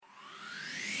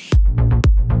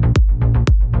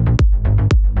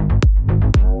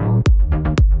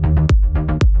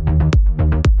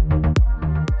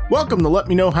Welcome to Let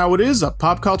Me Know How It Is, a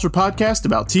pop culture podcast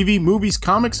about TV, movies,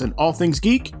 comics, and all things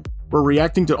geek. We're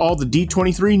reacting to all the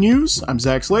D23 news. I'm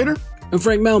Zach Slater. I'm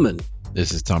Frank Melman.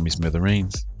 This is Tommy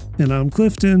Smithereens. And I'm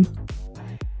Clifton.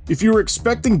 If you were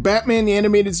expecting Batman the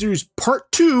Animated Series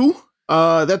Part 2,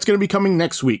 that's going to be coming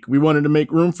next week. We wanted to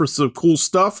make room for some cool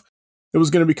stuff that was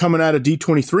going to be coming out of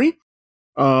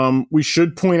D23. We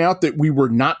should point out that we were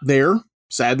not there,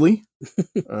 sadly.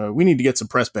 We need to get some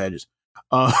press badges.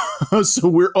 So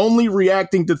we're only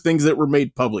reacting to things that were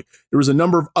made public. There was a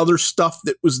number of other stuff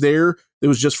that was there that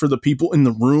was just for the people in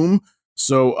the room.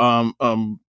 So,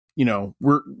 you know,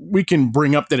 we can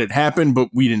bring up that it happened, but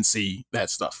we didn't see that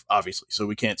stuff, obviously. So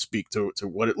we can't speak to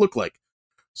what it looked like.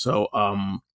 So,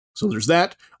 so there's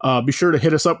that. Be sure to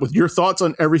hit us up with your thoughts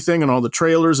on everything and all the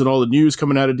trailers and all the news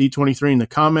coming out of D23 in the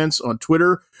comments on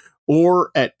Twitter or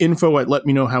at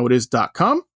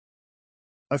info@letmeknowhowitis.com.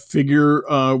 I figure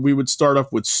we would start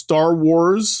off with Star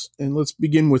Wars, and let's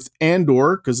begin with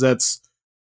Andor, because that's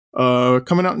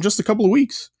coming out in just a couple of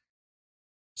weeks.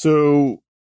 So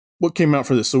what came out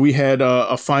for this? So we had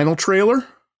a final trailer.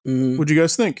 Mm-hmm. What'd you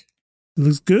guys think? It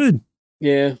looks good.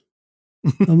 Yeah.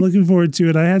 I'm looking forward to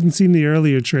it. I hadn't seen the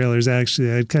earlier trailers,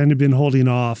 actually. I'd kind of been holding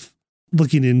off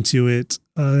looking into it.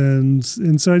 And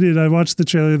so I did. I watched the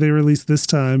trailer they released this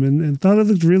time and thought it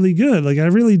looked really good. Like, I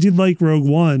really did like Rogue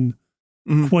One.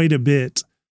 Mm-hmm. Quite a bit.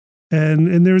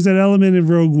 And there was that element in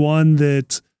Rogue One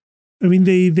that, I mean,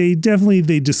 they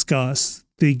definitely discuss,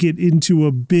 they get into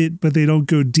a bit, but they don't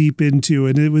go deep into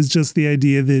it. And it was just the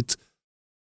idea that,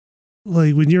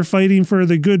 like, when you're fighting for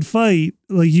the good fight,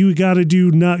 like, you got to do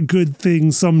not good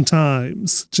things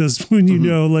sometimes, just when you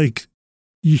know, like,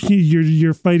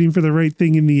 you're fighting for the right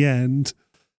thing in the end.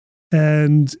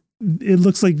 And it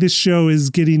looks like this show is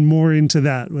getting more into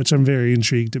that, which I'm very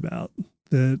intrigued about.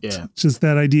 Just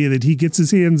that idea that he gets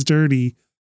his hands dirty,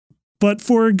 but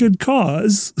for a good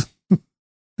cause,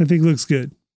 I think looks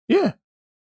good. Yeah.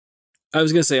 I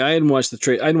was going to say, I hadn't watched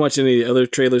I hadn't watched any of the other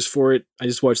trailers for it. I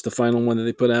just watched the final one that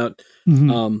they put out.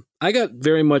 Mm-hmm. I got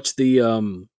very much the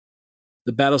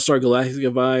Battlestar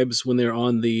Galactica vibes when they're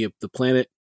on the planet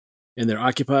and they're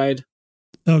occupied.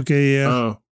 Okay. Yeah.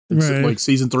 Oh, right. Like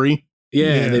season 3.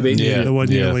 Yeah, they basically the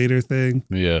 1 year later thing.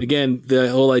 Yeah. Again, the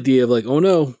whole idea of like, oh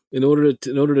no, in order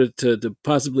to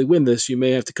possibly win this, you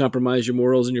may have to compromise your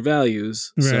morals and your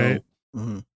values. Right.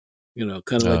 So, you know,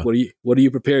 kind of like what are you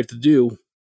prepared to do?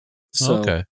 So,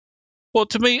 okay. Well,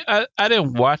 to me, I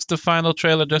didn't watch the final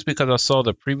trailer just because I saw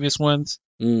the previous ones,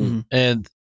 and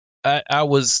I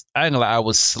was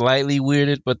slightly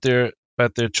weirded, but their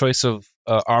choice of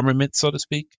armament, so to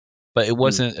speak, but it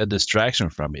wasn't a distraction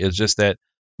from it. It's just that.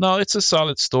 No, it's a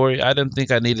solid story. I didn't think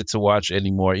I needed to watch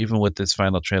anymore, even with this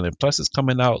final trailer. Plus, it's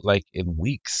coming out like in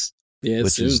weeks. Yeah,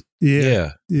 which soon. is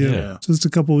yeah. Just a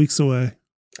couple weeks away.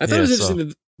 I thought it was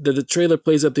interesting that the trailer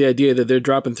plays up the idea that they're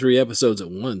dropping 3 episodes at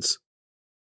once.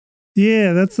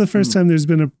 Yeah, that's the first time there's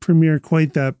been a premiere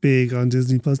quite that big on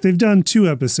Disney Plus. They've done 2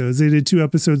 episodes. They did 2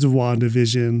 episodes of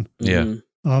WandaVision. Yeah.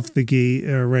 Off the gate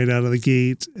or right out of the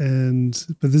gate,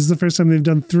 but this is the first time they've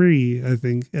done 3, I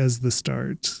think, as the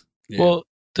start. Yeah. Well.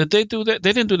 Did they do that?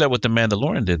 They didn't do that with The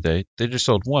Mandalorian, did they? They just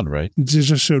showed 1, right? They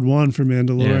just showed 1 for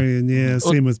Mandalorian. Yeah.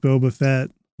 Same with Boba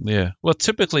Fett. Yeah. Well,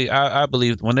 typically, I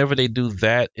believe whenever they do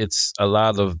that, it's a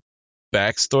lot of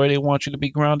backstory they want you to be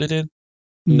grounded in.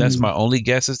 That's my only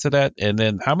guess as to that. And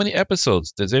then how many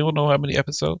episodes? Does anyone know how many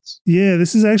episodes? Yeah,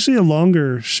 this is actually a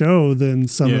longer show than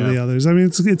some of the others. I mean,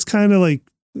 it's kind of like,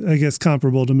 I guess,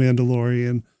 comparable to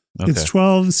Mandalorian. Okay. It's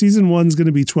 12. Season 1's going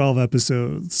to be 12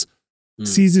 episodes.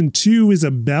 Season 2 is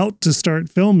about to start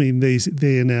filming,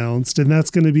 they announced, and that's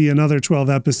going to be another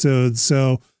 12 episodes.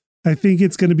 So I think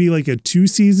it's going to be like a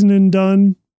 2-season and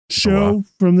done show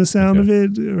from the sound of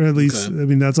it, or at least, I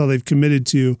mean, that's all they've committed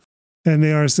to. And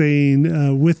they are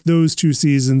saying with those 2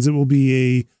 seasons, it will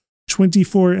be a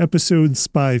 24 episode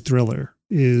spy thriller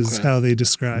is how they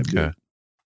described it.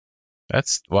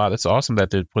 That's awesome that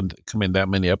they're coming that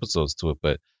many episodes to it,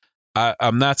 but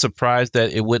I'm not surprised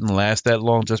that it wouldn't last that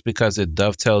long just because it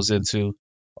dovetails into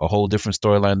a whole different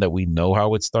storyline that we know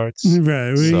how it starts.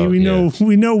 Right.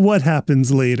 We know what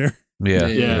happens later.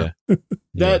 Yeah.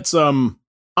 That's I'm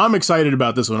excited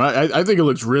about this one. I think it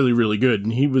looks really, really good.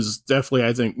 And he was definitely,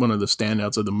 I think, one of the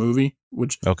standouts of the movie,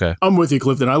 which I'm with you,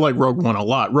 Clifton. I like Rogue One a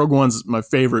lot. Rogue One's my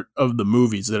favorite of the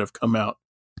movies that have come out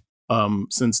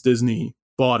since Disney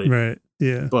bought it. Right.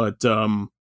 Yeah. But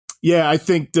yeah, I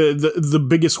think the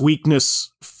biggest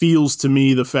weakness feels to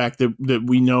me the fact that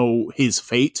we know his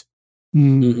fate.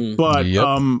 Mm-hmm. But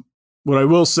what I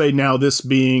will say now, this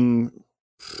being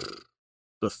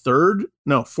the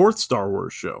 4th Star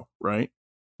Wars show, right?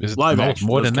 Is it live action,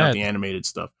 more than that? The animated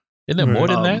stuff. Isn't it more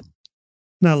than that?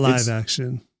 Not live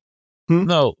action.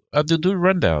 No, do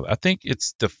rundown. I think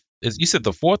it's you said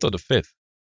the 4th or the 5th?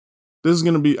 This is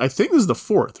going to be, I think this is the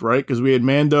 4th, right? Because we had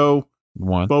Mando,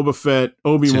 1, Boba Fett,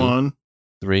 Obi-Wan. 2,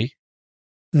 3.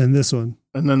 And this one.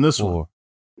 And then this 4. one.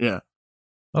 Yeah.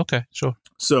 Okay, sure.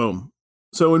 So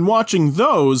in watching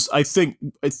those, I think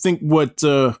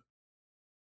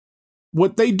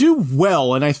what they do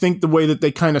well, and I think the way that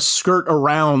they kind of skirt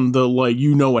around the, like,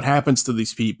 what happens to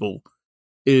these people,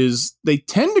 is they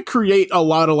tend to create a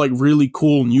lot of, like, really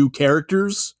cool new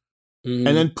characters and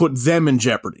then put them in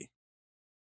jeopardy.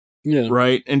 Yeah.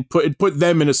 Right? And put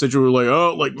them in a situation where, like,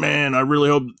 oh, like, man, I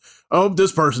hope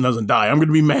this person doesn't die. I'm going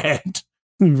to be mad.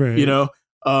 Right.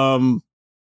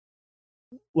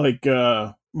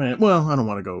 Man, well, I don't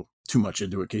want to go too much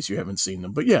into it in case you haven't seen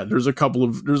them. But yeah, there's a couple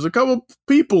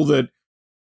people that,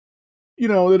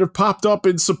 that have popped up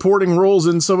in supporting roles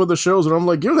in some of the shows. And I'm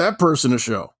like, give that person a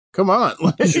show. Come on.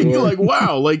 You're like,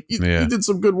 wow, like you did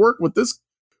some good work with this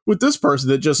person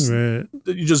that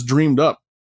that you just dreamed up.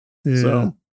 Yeah.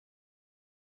 So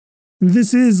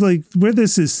this is like where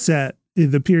this is set,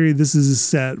 in the period this is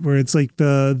set, where it's like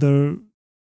the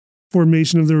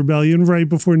formation of the rebellion right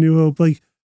before New Hope. Like,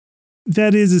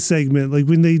 that is a segment, like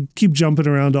when they keep jumping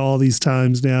around to all these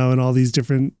times now and all these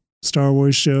different Star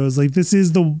Wars shows, like this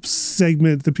is the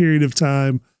segment, the period of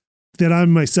time that I'm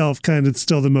myself kind of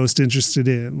still the most interested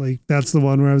in. Like, that's the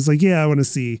one where I was like, yeah, I want to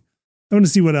see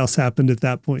what else happened at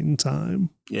that point in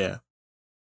time. Yeah,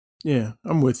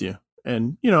 I'm with you.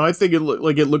 And, I think it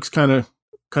looks kind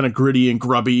of gritty and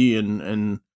grubby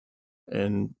and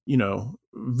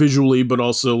visually, but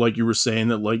also, like you were saying,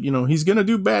 that, like, he's going to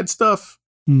do bad stuff.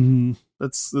 Mm-hmm.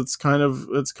 That's kind of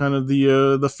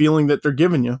the feeling that they're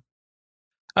giving you.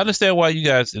 I understand why you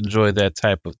guys enjoy that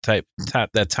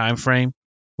that time frame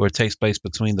where it takes place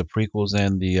between the prequels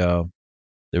and the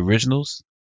originals,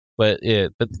 but I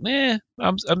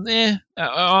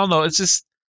don't know. It's just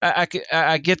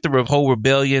I get the whole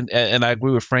rebellion, and I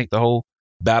agree with Frank, the whole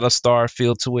Battlestar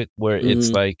feel to it, where it's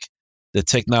like the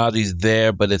technology's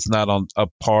there, but it's not on a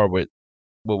par with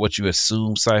what you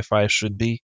assume sci-fi should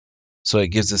be. So it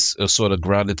gives us a sort of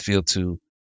grounded feel to,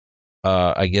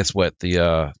 I guess,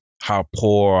 how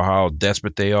poor or how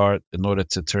desperate they are in order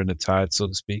to turn the tide, so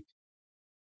to speak.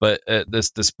 But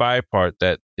the spy part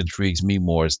that intrigues me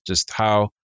more is just how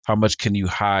much can you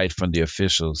hide from the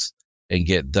officials and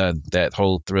get done, that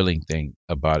whole thrilling thing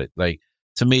about it. Like,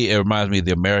 to me, it reminds me of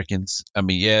the Americans. I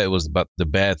mean, yeah, it was about the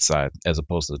bad side as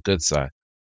opposed to the good side.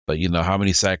 But, how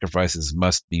many sacrifices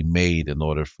must be made in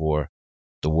order for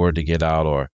the word to get out,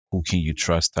 or who can you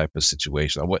trust type of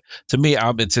situation. To me,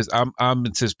 I'm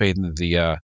anticipating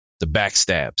the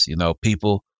backstabs.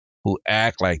 People who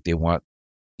act like they want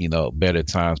better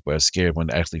times, but are scared when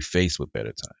they're actually faced with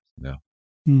better times.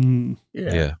 Mm-hmm.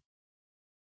 Yeah.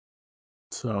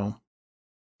 So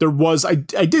there was I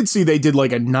did see they did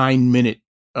like a 9-minute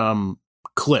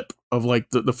clip of like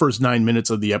the first 9 minutes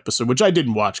of the episode, which I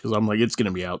didn't watch because I'm like, it's going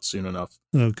to be out soon enough.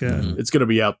 Okay, it's going to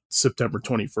be out September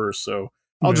 21st, so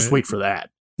I'll just wait for that.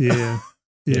 Yeah.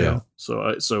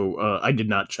 So I did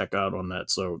not check out on that.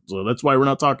 So that's why we're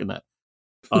not talking that.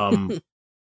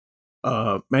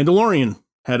 Mandalorian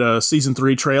had a season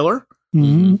 3 trailer.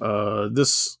 Mm-hmm.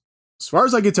 This, as far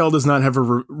as I can tell, does not have a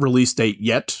release date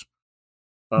yet.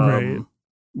 Right.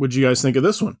 What'd you guys think of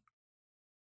this one?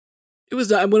 It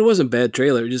wasn't a bad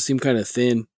trailer. It just seemed kind of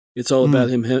thin. It's all about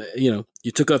him. You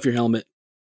took off your helmet.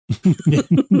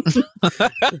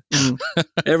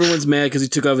 Everyone's mad because he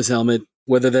took off his helmet.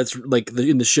 Whether that's like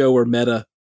in the show or meta,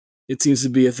 it seems to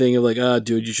be a thing of like,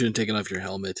 dude, you shouldn't have taken off your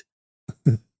helmet.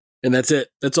 And that's it.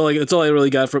 That's all I really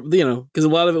got from, because a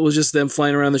lot of it was just them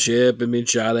flying around the ship and being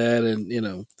shot at,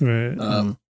 and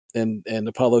right. And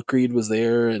Apollo Creed was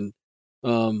there, and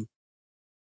all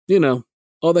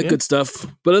that good stuff.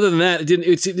 But other than that, it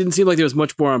didn't seem like there was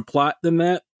much more on plot than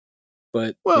that.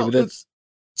 But maybe that's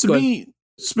to me.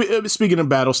 Speaking of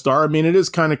Battlestar, I mean, it is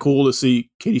kind of cool to see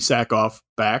Katie Sackhoff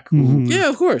back. Mm-hmm. Yeah,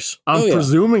 of course. I'm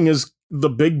presuming is the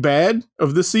big bad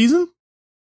of this season.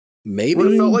 Maybe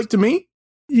what it felt like to me.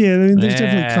 Yeah, I mean, there's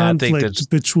definitely conflict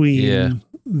between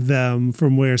them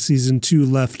from where season 2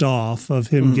 left off, of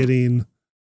him getting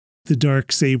the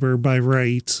Darksaber by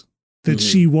right that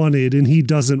she wanted and he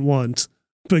doesn't want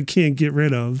but can't get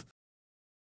rid of.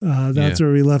 That's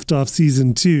where we left off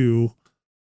season 2.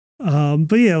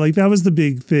 But yeah, like that was the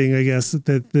big thing, I guess,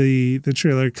 that the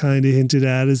trailer kind of hinted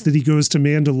at, is that he goes to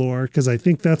Mandalore, because I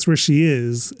think that's where she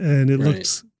is. And it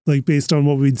looked like, based on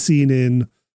what we'd seen in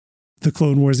the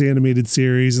Clone Wars animated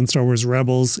series and Star Wars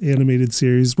Rebels animated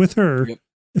series with her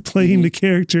playing the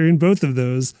character in both of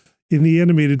those, in the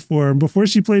animated form before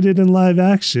she played it in live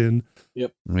action.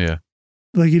 Yep. Yeah.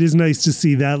 Like, it is nice to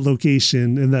see that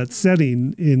location and that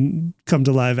setting come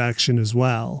to live action as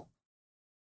well.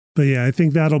 But yeah, I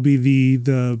think that'll be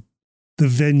the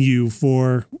venue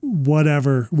for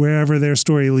wherever their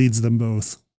story leads them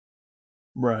both.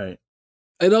 Right.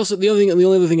 And also the only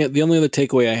other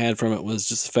takeaway I had from it was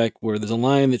just the fact where there's a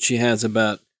line that she has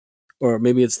about, or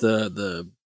maybe it's the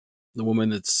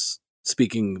woman that's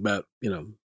speaking about,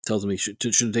 tells him he should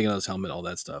have taken out his helmet, all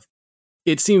that stuff.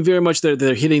 It seemed very much that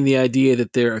they're hitting the idea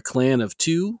that they're a clan of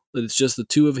two, that it's just the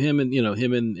two of him and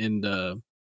him and the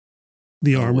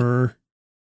armorer.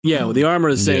 Yeah, well, the armor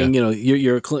is saying,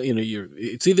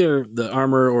 it's either the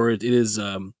armor or it is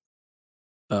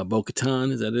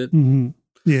Bo-Katan, is that it? Mm-hmm.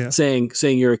 Yeah.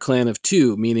 Saying you're a clan of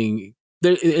two, meaning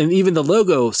and even the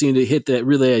logo seemed to hit that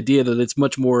really idea that it's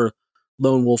much more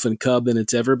lone wolf and cub than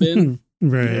it's ever been.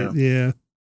 Right. Yeah.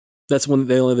 That's the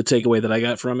only other takeaway that I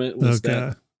got from it was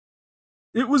that.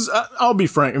 It was, I'll be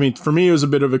frank. I mean, for me, it was a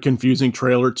bit of a confusing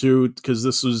trailer too, because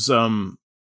this was,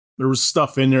 there was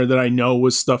stuff in there that I know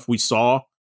was stuff we saw.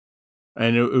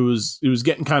 And it was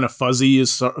getting kind of fuzzy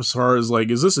as far as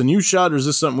like, is this a new shot or is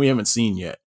this something we haven't seen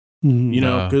yet?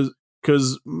 Mm-hmm.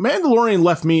 Because Mandalorian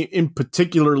left me in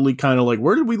particularly kind of like,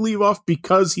 where did we leave off?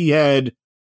 Because he had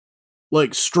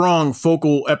like strong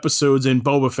focal episodes in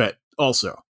Boba Fett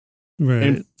also. Right.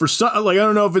 And for some, like, I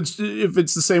don't know if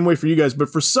it's the same way for you guys, but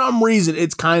for some reason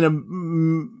it's kind of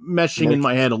meshing in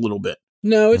my head a little bit.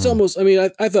 No, it's almost, I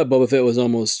mean, I thought Boba Fett was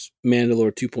almost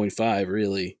Mandalore 2.5,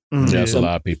 really. Mm-hmm. That's what a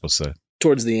lot of people say.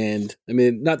 Towards the end. I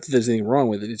mean, not that there's anything wrong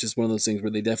with it. It's just one of those things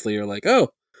where they definitely are like, oh,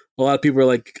 a lot of people are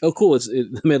like, oh, cool,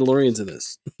 the Mandalorian's in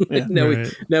this. Yeah,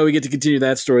 now we get to continue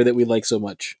that story that we like so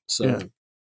much. So yeah.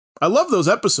 I love those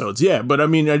episodes, yeah, but I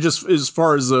mean, I just, as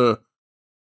far as as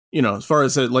far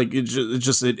as it, like,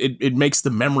 it makes the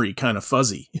memory kind of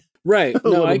fuzzy. Right.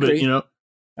 No, I agree. Bit,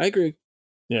 I agree.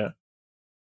 Yeah.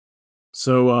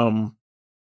 So,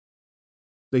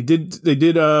 they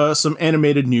did some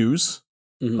animated news.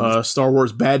 Mm-hmm. Star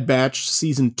Wars Bad Batch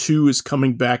Season 2 is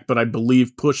coming back, but I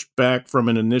believe pushed back from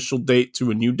an initial date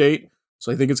to a new date.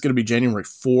 So I think it's going to be January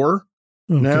 4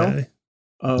 now.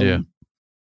 Yeah.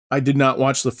 I did not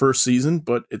watch the first season,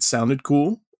 but it sounded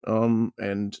cool.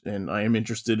 And I am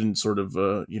interested in sort of,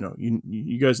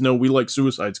 you guys know we like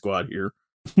Suicide Squad here.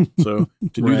 So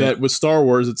to do that with Star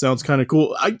Wars, it sounds kind of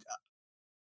cool.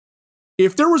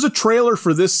 If there was a trailer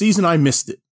for this season, I missed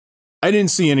it. I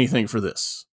didn't see anything for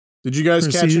this. Did you guys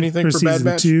catch anything for Bad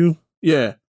Batch? 2?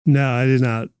 Yeah. No, I did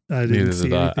not. I didn't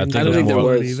see anything. I don't think there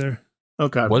was either.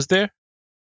 Okay. Was there?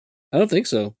 I don't think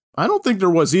so. I don't think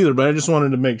there was either, but I just wanted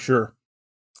to make sure.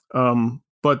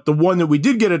 But the one that we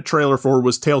did get a trailer for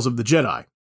was Tales of the Jedi.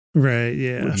 Right,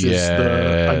 yeah. Which is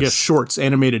the, I guess,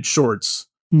 animated shorts.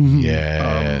 Mm-hmm.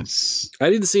 Yes.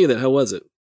 I didn't see that. How was it?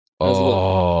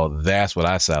 That's what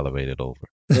I salivated over.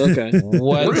 Okay.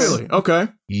 What? Really? Okay.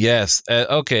 Yes.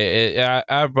 Okay.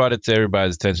 I brought it to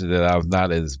everybody's attention that I'm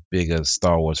not as big a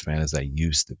Star Wars fan as I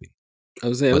used to be. I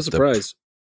was surprised.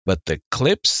 But the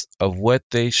clips of what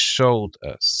they showed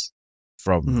us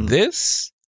from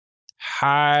this,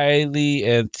 highly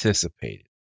anticipated.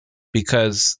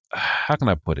 Because, how can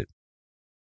I put it?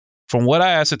 From what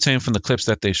I ascertained from the clips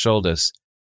that they showed us,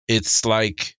 it's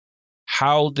like,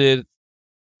 how did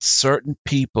certain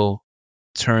people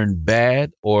turn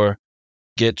bad or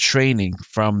get training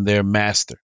from their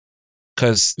master?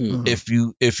 Because if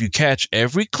you catch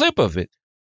every clip of it,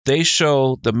 they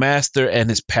show the master and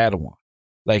his Padawan.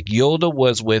 Like Yoda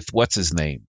was with what's his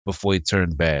name before he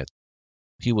turned bad.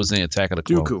 He was in Attack of the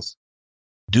Clones.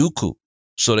 Dooku.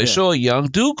 So they show a young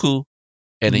Dooku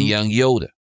and a young Yoda.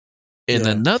 In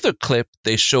another clip,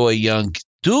 they show a young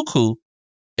Dooku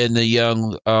and the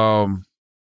young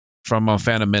from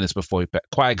Phantom Menace before he passed,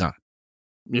 Qui-Gon.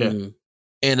 Yeah. Mm.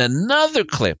 In another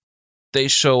clip, they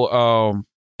show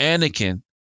Anakin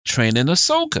training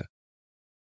Ahsoka,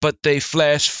 but they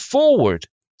flash forward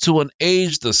to an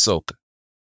aged Ahsoka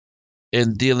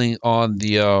and dealing on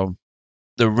the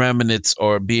remnants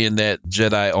or being that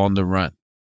Jedi on the run.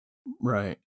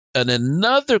 Right. In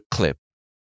another clip,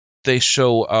 they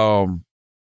show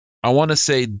I want to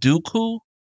say Dooku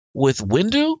with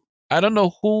Windu. I don't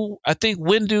know who. I think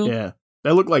Windu. Yeah,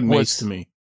 that looked like Mace to me.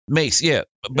 Mace, yeah,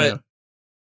 but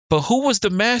who was the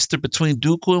master between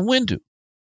Dooku and Windu?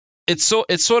 It's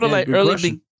sort of like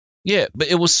early, but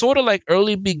it was sort of like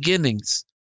early beginnings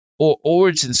or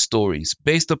origin stories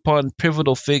based upon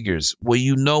pivotal figures where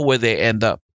you know where they end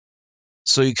up.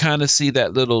 So you kind of see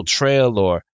that little trail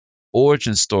or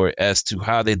origin story as to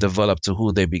how they develop to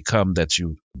who they become that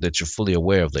you're fully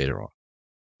aware of later on.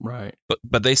 Right.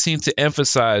 But they seem to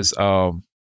emphasize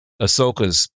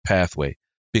Ahsoka's pathway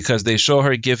because they show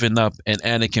her giving up and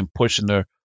Anakin pushing her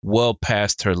well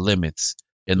past her limits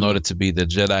in order to be the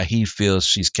Jedi he feels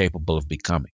she's capable of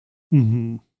becoming.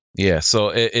 Mm-hmm. Yeah,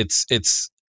 so it's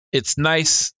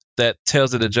nice that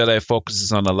Tales of the Jedi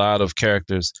focuses on a lot of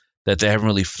characters that they haven't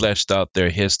really fleshed out their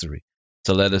history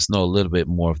to let us know a little bit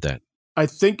more of that. I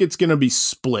think it's going to be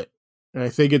split. I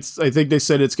think they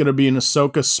said it's going to be an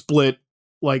Ahsoka split,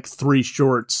 like 3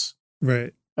 shorts,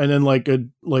 Right. and then like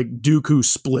Dooku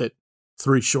split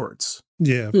 3 shorts.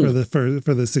 Yeah, for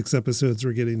the 6 episodes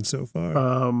we're getting so far.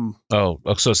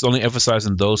 So it's only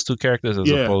emphasizing those 2 characters as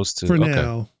opposed to for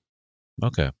now.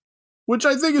 Okay. Which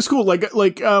I think is cool.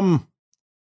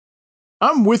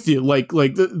 I'm with you. Like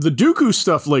the Dooku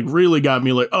stuff like really got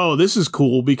me like, oh, this is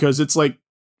cool because it's like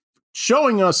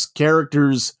showing us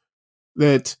characters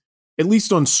that at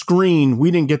least on screen we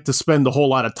didn't get to spend a whole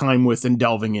lot of time with and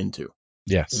delving into.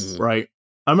 Yes. Right.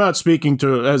 I'm not speaking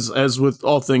to as with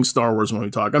all things Star Wars when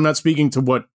we talk. I'm not speaking to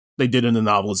what they did in the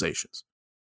novelizations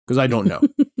because I don't know.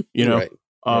 You know. Right.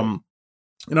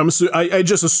 And I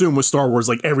just assume with Star Wars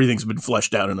like everything's been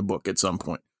fleshed out in a book at some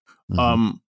point.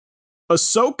 Mm-hmm.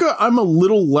 Ahsoka, I'm a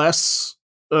little less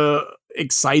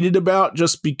excited about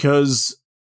just because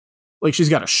like she's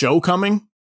got a show coming.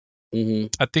 Mm-hmm.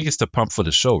 I think it's the pump for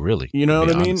the show, really. You know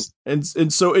what I mean? And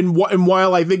so and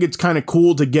while I think it's kind of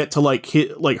cool to get to like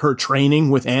hit like her training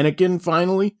with Anakin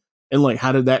finally, and like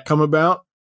how did that come about?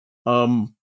 You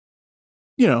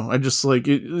know, I just like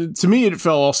it, to me it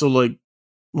felt also like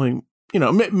you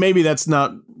know maybe that's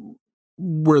not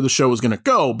where the show was going to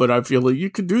go, but I feel like you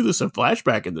could do this in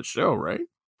flashback in the show, right?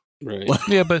 Right.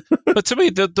 Yeah, but to me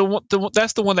the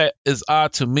that's the one that is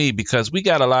odd to me because we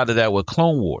got a lot of that with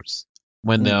Clone Wars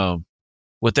when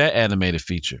with that animated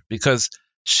feature because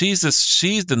she's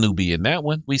the newbie in that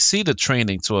one. We see the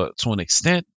training to an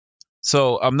extent,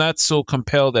 so I'm not so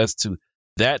compelled as to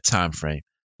that time frame.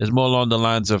 It's more along the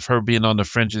lines of her being on the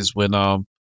fringes when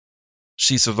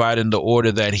she survived in the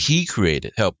order that he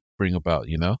created, helped bring about,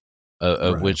 you know,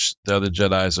 of which the other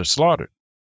Jedis are slaughtered.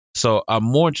 So I'm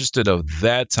more interested of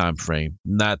that time frame,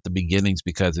 not the beginnings,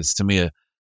 because it's to me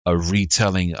a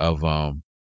retelling of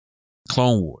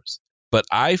Clone Wars. But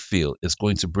I feel it's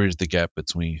going to bridge the gap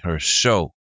between her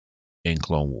show and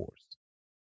Clone Wars.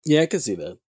 Yeah, I can see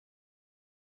that.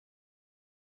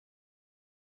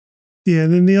 Yeah,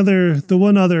 and then the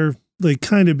one other like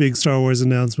kind of big Star Wars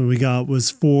announcement we got was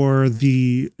for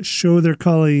the show they're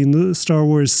calling Star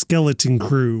Wars Skeleton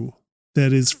Crew.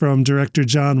 That is from director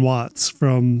John Watts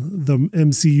from the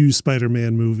MCU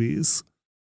Spider-Man movies.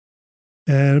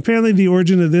 And apparently the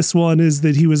origin of this one is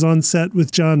that he was on set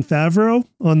with Jon Favreau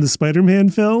on the Spider-Man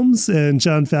films, and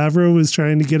Jon Favreau was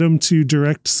trying to get him to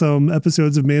direct some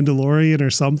episodes of Mandalorian or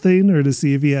something, or to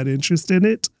see if he had interest in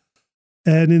it.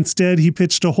 And instead he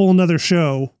pitched a whole nother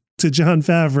show to Jon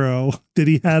Favreau that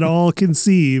he had all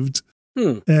conceived,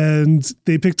 and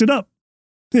they picked it up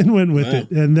and went with it.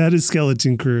 And that is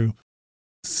Skeleton Crew.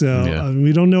 So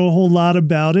we don't know a whole lot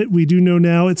about it. We do know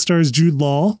now it stars Jude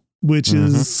Law, which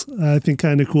is, I think,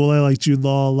 kind of cool. I like Jude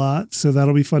Law a lot. So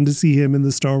that'll be fun to see him in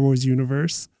the Star Wars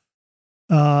universe.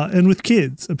 And with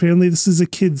kids. Apparently this is a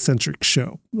kid-centric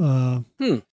show.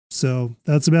 So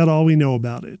that's about all we know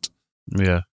about it.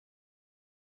 Yeah.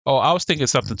 Oh, I was thinking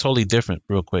something totally different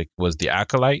real quick. Was the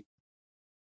Acolyte.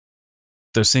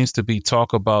 There seems to be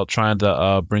talk about trying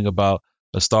to bring about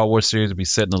a Star Wars series to be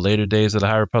set in the later days of the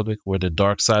High Republic, where the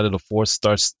dark side of the Force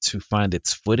starts to find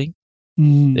its footing.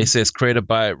 They say it's created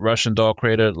by Russian doll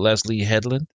creator Leslie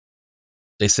Headland.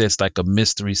 They say it's like a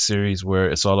mystery series where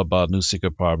it's all about new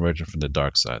secret power emerging from the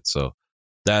dark side. So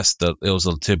it was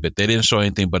a tidbit. They didn't show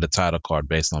anything but a title card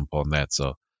based on that.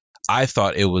 So I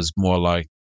thought it was more like,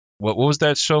 what was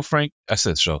that show, Frank? I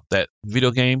said show. That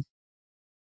video game?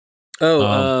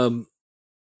 Oh,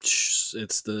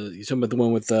 it's you're talking about the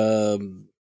one with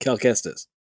Cal Kestis.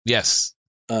 Yes.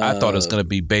 I thought it was going to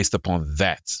be based upon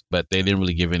that, but they didn't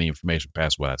really give any information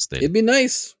past what I stated. It'd be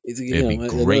nice. It'd be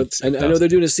great. I know they're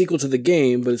doing a sequel to the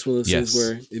game, but it's one of those things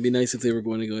where it'd be nice if they were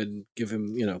going to go ahead and give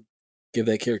him, give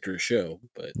that character a show.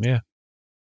 But yeah.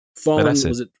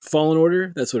 Was it Fallen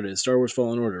Order? That's what it is. Star Wars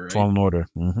Fallen Order, right? Fallen Order.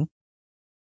 Mm-hmm.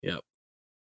 Yep.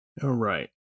 All right.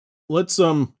 Let's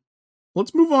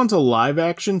move on to live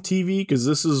action TV, because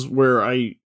this is where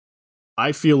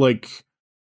I feel like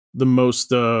the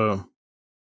most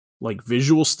like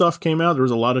visual stuff came out. There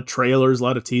was a lot of trailers, a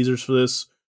lot of teasers for this.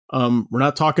 We're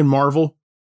not talking Marvel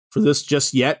for this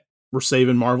just yet. We're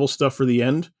saving Marvel stuff for the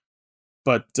end.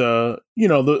 But you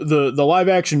know, the live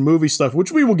action movie stuff,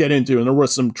 which we will get into, and there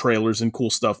was some trailers and cool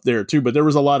stuff there too. But there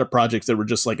was a lot of projects that were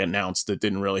just like announced that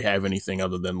didn't really have anything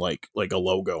other than like a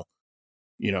logo,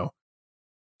 you know.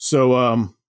 So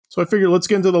I figured let's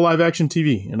get into the live action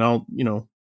TV, and I'll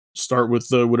start with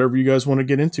whatever you guys want to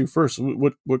get into first.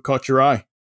 What caught your eye?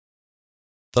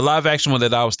 The live action one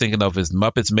that I was thinking of is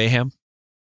Muppets Mayhem.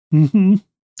 Mm-hmm.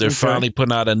 They're finally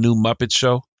putting out a new Muppet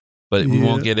show, but we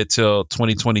won't get it till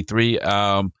 2023.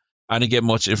 I didn't get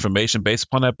much information based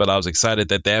upon that, but I was excited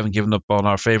that they haven't given up on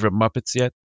our favorite Muppets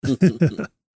yet.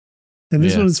 And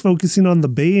this one is focusing on the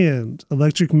band,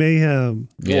 Electric Mayhem.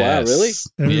 Yes. Wow, really?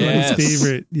 Everyone's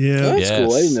favorite. Yeah. Oh, that's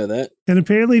cool. I didn't know that. And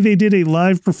apparently they did a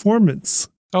live performance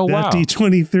at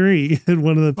D23 at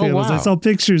one of the panels. I saw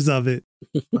pictures of it.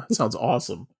 That sounds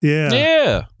awesome. Yeah.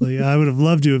 Yeah. Like, I would have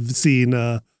loved to have seen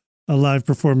a live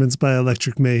performance by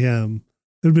Electric Mayhem.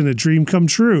 It would have been a dream come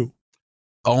true.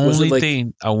 Only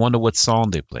thing, I wonder what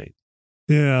song they played.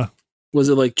 Yeah. Was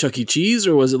it like Chuck E. Cheese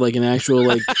or was it like an actual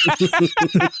like?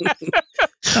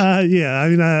 Yeah, I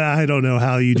mean, I don't know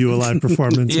how you do a live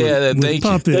performance with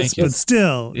puppets, but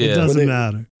still, it doesn't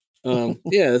matter.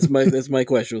 Yeah, that's my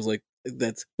question. Was like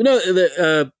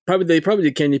probably they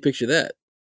did. Can you picture that?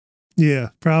 Yeah,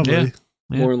 probably. Yeah.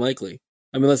 More than likely.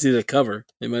 I mean, unless they did a cover,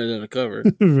 they might have done a cover,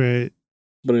 right?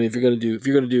 But I mean, if you're gonna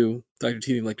do Dr.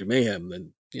 Teeth and Electric Mayhem,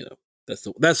 then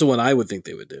that's the one I would think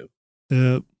they would do.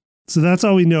 Yep. So that's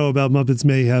all we know about Muppets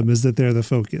Mayhem is that they're the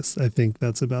focus. I think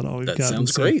that's about all we've gotten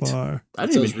so far. I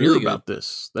didn't even hear about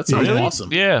this. That sounds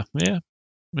awesome. Yeah.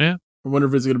 I wonder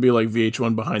if it's going to be like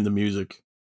VH1 behind the music.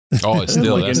 Oh, it's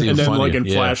still and then funnier. like in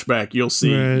flashback, you'll see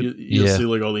you'll see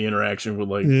like all the interaction with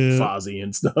like Fozzie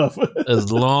and stuff.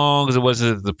 As long as it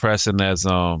wasn't as depressing as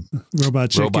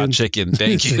Robot Chicken.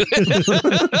 Thank you.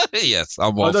 Yes,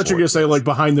 I'm all I thought you were going to say like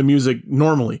behind the music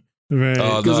normally. Right.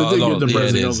 Because it did get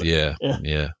depressing.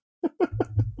 Yeah.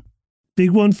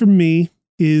 Big one for me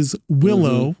is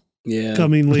Willow.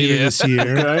 Coming later this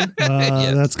year. Okay.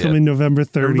 That's coming November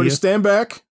 30th. Everybody stand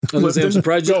back. I'm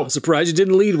surprised you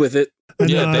didn't lead with it. I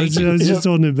was just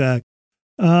holding it back.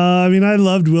 I mean, I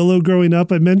loved Willow growing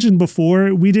up. I mentioned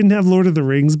before, we didn't have Lord of the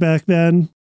Rings back then.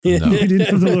 No. We didn't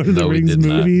have the Lord of the Rings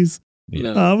movies.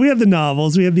 Yeah. We had the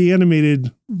novels. We had the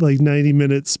animated, like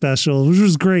 90-minute special, which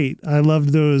was great. I loved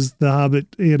those, the Hobbit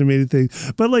animated thing.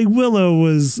 But like Willow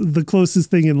was the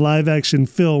closest thing in live action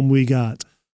film we got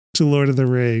to Lord of the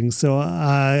Rings. So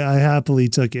I happily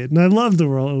took it. And I loved the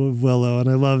role of Willow, and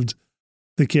I loved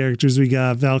the characters we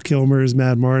got. Val Kilmer as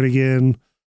Mad Mardigan,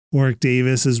 Warwick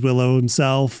Davis as Willow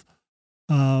himself.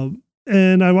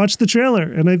 And I watched the trailer,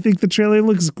 and I think the trailer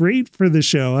looks great for the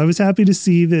show. I was happy to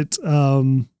see that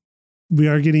we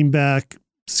are getting back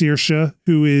Saoirse,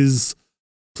 who is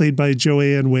played by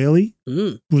Joanne Whaley,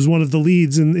 was one of the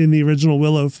leads in the original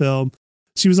Willow film.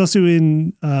 She was also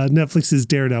in Netflix's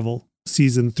Daredevil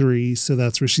season 3, so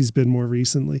that's where she's been more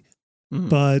recently.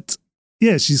 But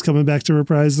yeah, she's coming back to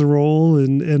reprise the role,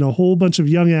 and a whole bunch of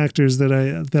young actors that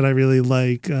I really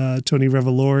like. Tony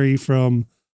Revolori from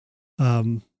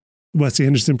Wes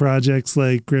Anderson projects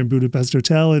like Grand Budapest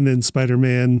Hotel, and then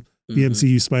Spider-Man, the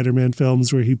MCU Spider-Man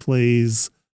films where he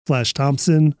plays Flash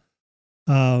Thompson.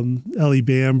 Ellie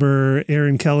Bamber,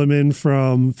 Aaron Kellerman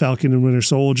from Falcon and Winter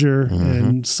Soldier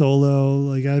and Solo.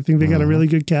 Like, I think they got a really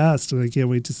good cast, and I can't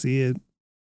wait to see it.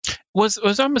 Was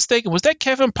I mistaken? Was that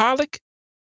Kevin Pollak?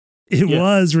 It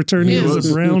was returning as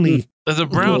a brownie. As a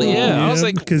brownie, yeah. I was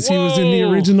like, because he was in the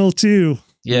original too.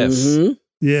 Yes.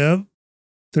 Yeah.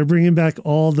 They're bringing back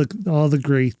all the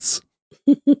greats.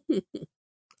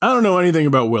 I don't know anything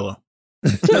about Willow.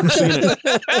 Never seen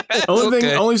it.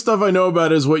 Only stuff I know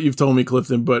about is what you've told me,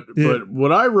 Clifton. But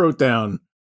what I wrote down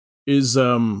is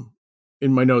in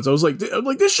my notes. I was like,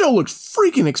 this show looks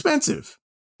freaking expensive.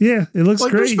 Yeah, it looks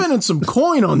like great. They're spending some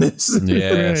coin on this.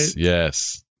 Yes,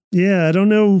 yes. Yeah, I don't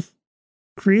know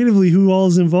creatively who all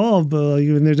is involved, but like,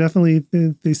 they're definitely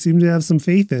they seem to have some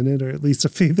faith in it, or at least a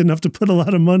faith enough to put a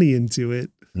lot of money into it.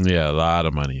 Yeah, a lot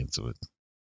of money into it.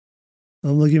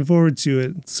 I'm looking forward to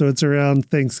it. So it's around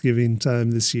Thanksgiving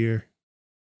time this year.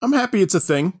 I'm happy it's a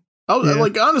thing.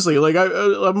 Like, honestly, like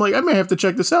I'm like, I may have to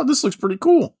check this out. This looks pretty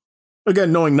cool.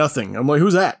 Again, knowing nothing, I'm like,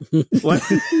 who's that? Like,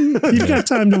 you've got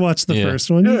time to watch the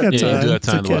first one. You've got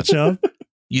time to catch up.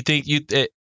 You think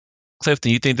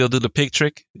Clifton, you think they'll do the pig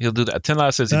trick? He'll do that.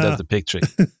 Tenla says he does the pig trick.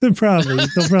 Probably.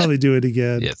 They'll probably do it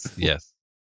again. Yes.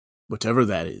 Whatever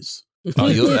that is. Oh,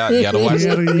 you gotta watch.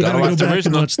 You gotta watch the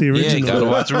original. Watch the original. Yeah, you gotta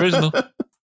watch the original.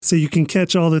 So you can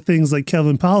catch all the things like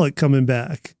Kevin Pollak coming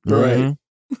back. Right.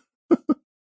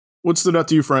 What stood out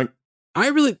to you, Frank?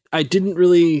 I didn't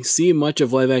really see much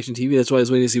of live action TV. That's why I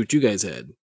was waiting to see what you guys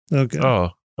had. Okay. Oh,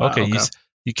 okay. okay.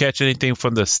 You catch anything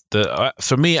from the?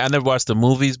 For me, I never watched the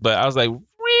movies, but I was like,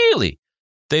 really?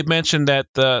 They mentioned that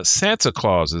Santa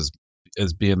Claus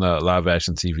is being a live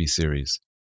action TV series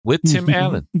with Tim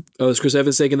Allen. Oh, is Chris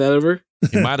Evans taking that over?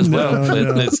 You might as well.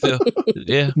 No. It's still,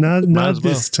 yeah. Not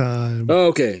this time. Oh,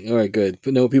 okay. All right, good.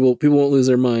 But no, people won't lose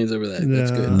their minds over that.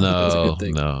 That's good. That's a good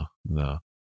thing. No.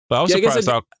 But I was surprised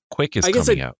how quick it's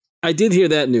coming out. I did hear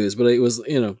that news, but it was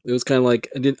kind of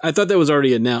like I thought that was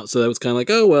already announced, so that was kind of like,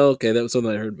 oh well, okay, that was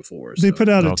something I heard before. So. They put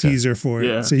out a teaser for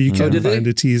it, so you can find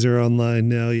a teaser online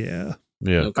now. Yeah.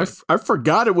 Okay. I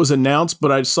forgot it was announced,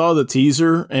 but I saw the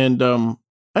teaser, and I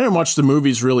didn't watch the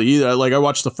movies really either. I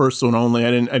watched the first one only.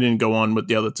 I didn't go on with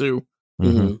the other two.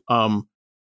 Mm-hmm.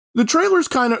 The trailer's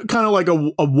kind of like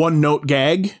a one note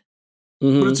gag,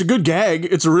 but it's a good gag.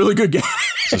 It's a really good gag.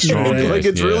 It's a strong gag. Like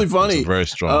it's really funny. It's a very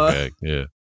strong gag. Yeah.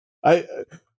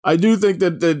 I do think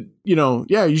that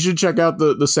you should check out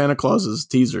the Santa Claus's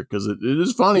teaser because it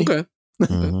is funny. Okay.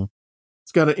 Mm-hmm.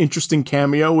 It's got an interesting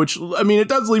cameo, which I mean, it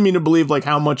does lead me to believe like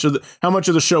how much of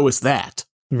the show is that.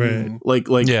 Right. Like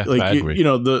I agree.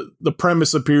 The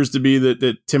premise appears to be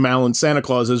that Tim Allen Santa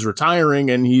Claus is retiring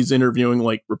and he's interviewing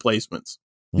like replacements.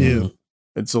 Yeah.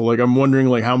 And so like I'm wondering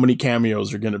like how many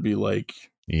cameos are going to be like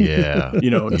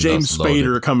James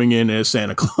Spader coming in as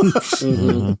Santa Claus.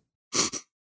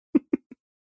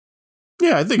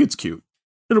 Yeah, I think it's cute.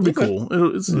 It'll be cool.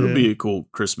 It'll be a cool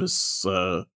Christmas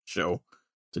show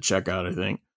to check out, I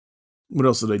think. What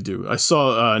else did they do? I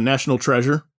saw National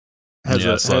Treasure had a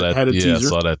teaser. I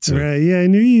saw that too. Right. Yeah, I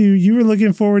knew you were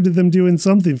looking forward to them doing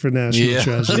something for National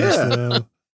Treasure. So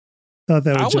thought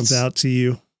that would jump out to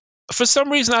you. For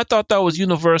some reason, I thought that was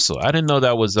Universal. I didn't know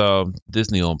that was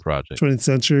Disney-owned project. 20th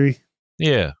Century.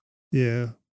 Yeah. Yeah.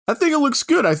 I think it looks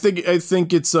good. I think it's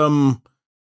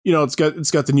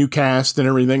it's got the new cast and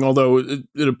everything, although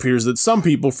it appears that some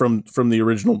people from the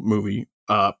original movie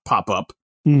pop up.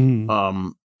 Mm-hmm.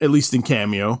 At least in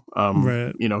cameo.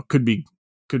 Right.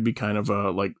 Could be kind of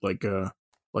like a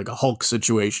Hulk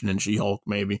situation in She-Hulk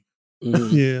maybe.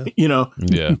 Yeah.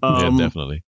 Yeah,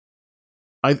 definitely.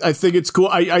 I think it's cool.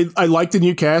 I like the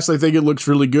new cast. I think it looks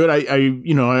really good.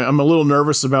 I'm a little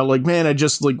nervous about like, man, I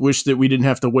just like wish that we didn't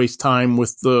have to waste time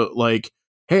with the like,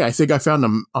 hey, I think I found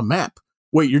a map.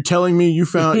 Wait, you're telling me you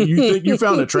think you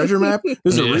found a treasure map?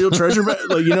 This is a real treasure map?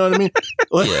 Like, you know what I mean?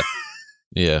 Like,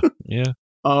 yeah.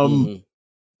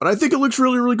 But I think it looks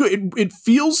really, really good. It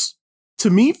feels to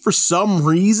me for some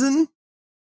reason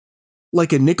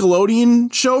like a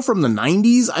Nickelodeon show from the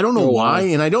 90s. I don't know why.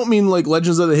 And I don't mean like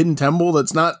Legends of the Hidden Temple.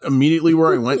 That's not immediately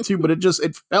where I went to, but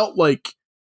it felt like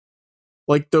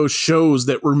those shows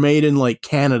that were made in like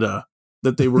Canada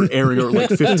that they were airing or like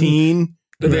 15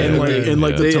 and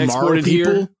like the Tomorrow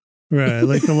People. Here. Right.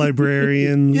 Like the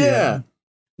Librarian. Yeah.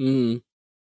 Mm.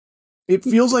 It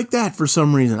feels like that for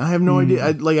some reason. I have no idea.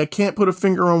 I can't put a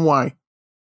finger on why.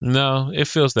 No, it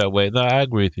feels that way. No, I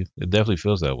agree with you. It definitely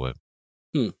feels that way.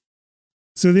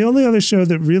 So the only other show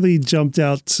that really jumped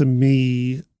out to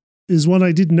me is one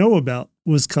I didn't know about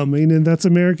was coming, and that's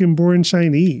American Born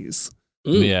Chinese.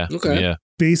 Yeah. Okay. Yeah.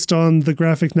 Based on the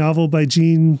graphic novel by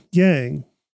Gene Yang.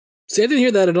 See, I didn't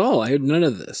hear that at all. I heard none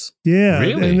of this. Yeah.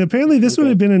 Really? And apparently this one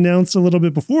had been announced a little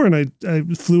bit before, and I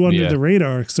flew under the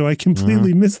radar, so I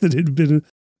completely missed that it had been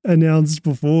announced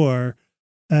before.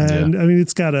 And I mean,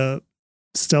 it's got a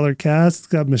stellar cast. It's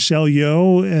got Michelle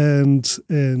Yeoh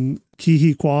and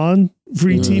Ki-hee Kwan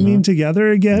re-teaming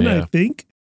together again, I think,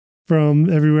 from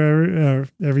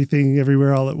Everything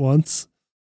Everywhere All at Once.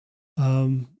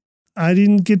 I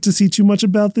didn't get to see too much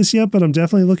about this yet, but I'm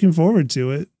definitely looking forward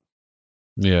to it.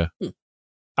 Yeah.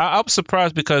 I'm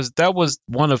surprised because that was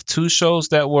one of two shows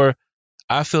that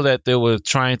I feel that they were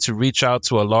trying to reach out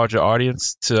to a larger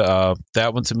audience.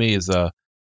 That one to me is the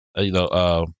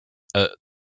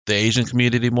Asian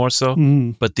community more so.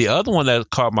 Mm. But the other one that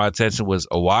caught my attention was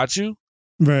Awaju,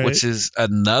 which is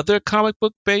another comic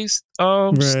book based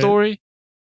story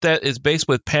that is based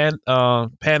with Pan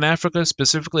Africa,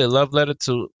 specifically a love letter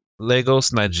to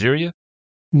Lagos, Nigeria.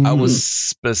 Mm. I was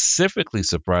specifically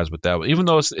surprised with that one, even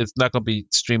though it's not going to be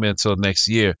streaming until next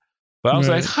year. But I was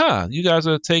like, you guys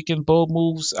are taking bold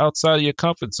moves outside of your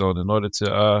comfort zone in order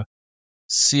to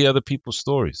see other people's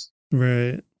stories.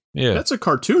 Right. Yeah. That's a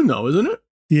cartoon though, isn't it?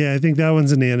 Yeah, I think that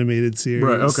one's an animated series.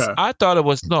 Right, okay. I thought it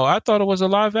was a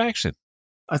live action.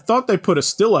 I thought they put a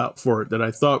still out for it that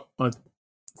I thought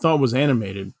was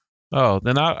animated. Oh,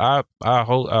 then I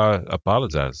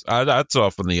apologize. I saw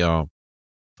from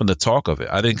the talk of it.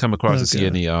 I didn't come across to see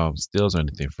any stills or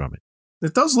anything from it.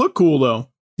 It does look cool though.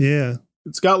 Yeah.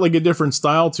 It's got like a different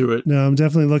style to it. No, I'm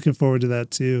definitely looking forward to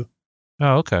that too.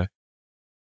 Oh, okay.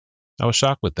 I was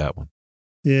shocked with that one.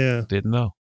 Yeah. Didn't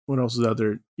know. What else is out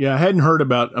there? Yeah, I hadn't heard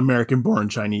about American Born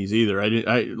Chinese either. I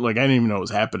didn't even know it was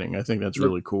happening. I think that's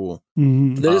really cool.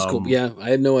 Mm-hmm. That is cool. Yeah, I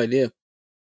had no idea.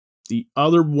 The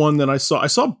other one that I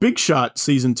saw Big Shot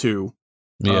season 2.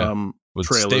 Yeah. With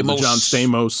trailer, the John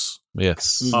Stamos.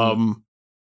 Yes. I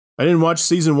didn't watch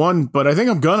season 1, but I think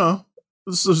I'm gonna.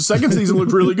 The second season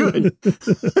looked really good.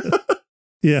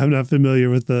 Yeah, I'm not familiar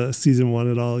with the season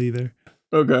 1 at all either.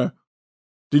 Okay.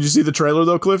 Did you see the trailer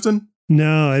though, Clifton?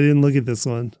 No, I didn't look at this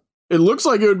one. It looks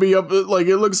like it would be up. Like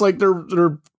it looks like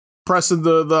they're pressing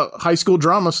the high school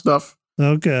drama stuff.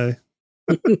 Okay.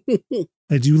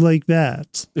 I do like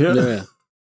that. Yeah.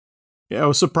 I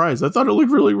was surprised. I thought it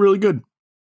looked really, really good.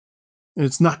 And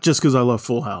it's not just because I love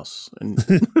Full House. And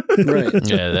Right.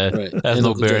 Yeah, Right. that's And no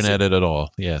Uncle bearing Jesse. at it at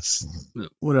all. Yes.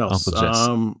 what else? Uncle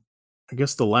Jesse. I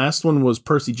guess the last one was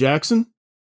Percy Jackson.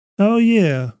 Oh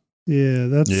yeah. Yeah,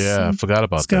 I forgot it's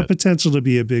about got that. potential to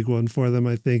be a big one for them,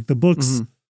 I think. The books Mhm.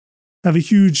 have a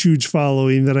huge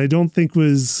following that I don't think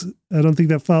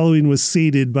that following was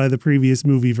sated by the previous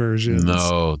movie versions.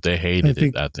 No, they hated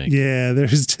it, I think. Yeah,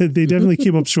 they definitely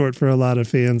came up short for a lot of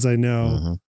fans, I know.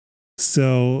 Mhm.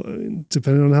 So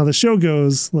depending on how the show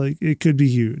goes, like it could be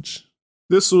huge.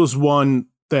 This was one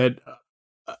that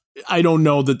I don't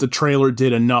know that the trailer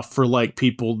did enough for like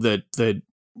people that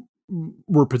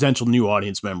were potential new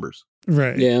audience members.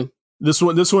 Right. Yeah. This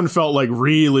one felt like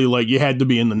really like you had to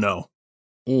be in the know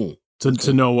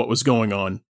to know what was going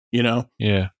on, you know?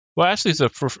 Yeah. Well, actually,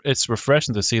 it's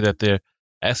refreshing to see that they're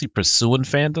actually pursuing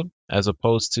fandom as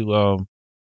opposed to,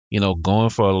 going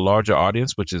for a larger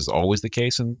audience, which is always the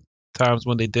case in times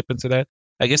when they dip into that.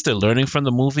 I guess they're learning from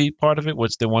the movie part of it,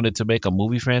 which they wanted to make a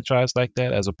movie franchise like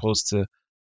that as opposed to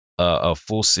a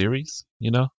full series,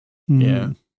 you know? Mhm. Yeah.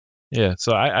 Yeah.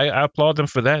 So I applaud them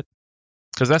for that.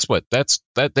 Because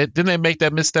didn't they make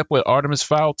that misstep with Artemis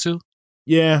Fowl too?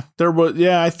 Yeah, there was.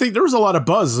 Yeah, I think there was a lot of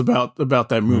buzz about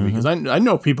that movie because I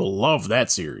know people love that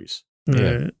series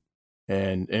Right.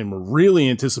 and we're really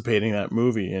anticipating that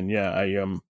movie. And yeah, I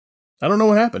don't know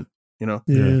what happened. You know.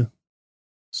 Yeah.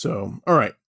 So all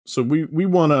right, so we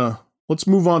want to let's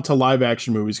move on to live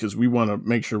action movies because we want to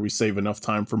make sure we save enough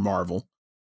time for Marvel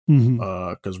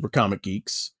Mhm. because we're comic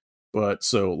geeks. But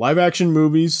so live action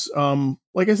movies,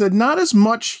 like I said, not as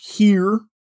much here,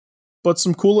 but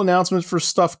some cool announcements for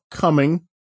stuff coming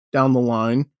down the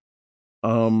line.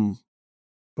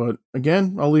 But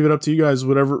again, I'll leave it up to you guys.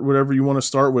 Whatever you want to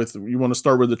start with. You want to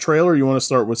start with the trailer? Or you want to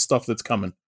start with stuff that's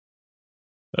coming?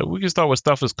 We can start with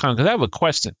stuff that's coming because I have a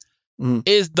question. Mhm.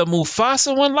 Is the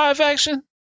Mufasa one live action?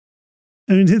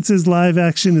 I mean, it's as live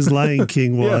action as Lion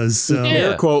King was. So Yeah.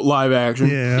 Air quote live action.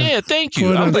 yeah. Yeah, thank you.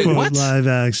 Quote I was like, unquote what? live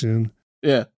action.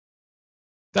 Yeah.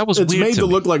 That was It's weird made to me.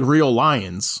 look like real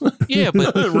lions. Yeah,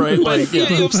 but Right, but, like, yeah, yeah.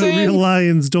 you know what I'm But saying? real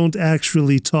lions don't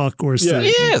actually talk or Yeah. sing.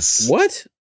 Yes. What?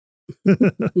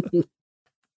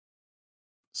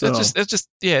 So, That's just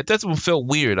that's what felt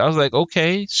weird. I was like,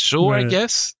 okay, sure, I Right.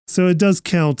 guess. So it does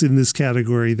count in this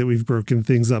category that we've broken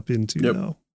things up into, Yep.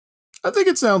 though. I think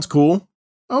it sounds cool.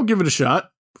 I'll give it a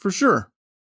shot for sure.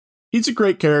 He's a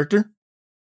great character.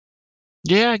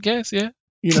 Yeah, I guess, yeah.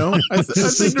 You know, I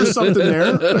think there's something there.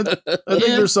 I think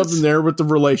Yeah. there's something there with the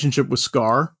relationship with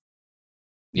Scar.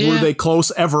 Yeah. Were they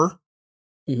close ever?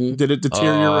 Mhm. Did it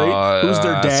deteriorate? Who's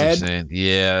their I see what you're dad? saying.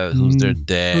 Yeah, who's their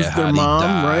dad? Who's their How'd he mom,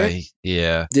 die? right?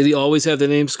 Yeah. Did he always have the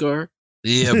name Scar?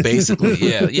 Yeah, basically.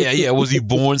 Yeah. Was he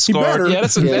born He scarred? better. Yeah,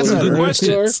 that's a Yeah, good better.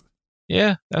 question. Scar?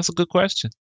 Yeah, that's a good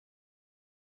question.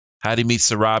 How'd he meet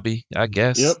Sarabi? I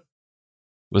guess. Yep,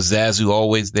 Was Zazu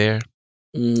always there?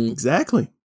 Mm. exactly.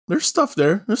 There's stuff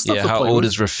there. There's stuff Yeah, to how play old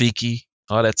with. is Rafiki?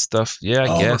 All that stuff. Yeah, I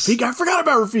Oh, guess. Rafiki. I forgot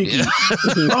about Rafiki.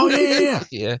 Yeah. Oh, yeah.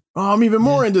 Yeah. Oh, I'm even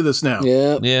more into this now.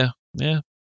 Yeah. Yeah.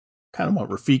 Kind of want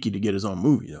Rafiki to get his own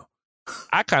movie, though.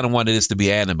 I kind of wanted this to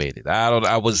be animated.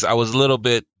 I was a little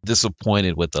bit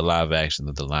disappointed with the live action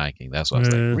of The Lion King. That's why I was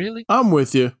Yeah. like, really? I'm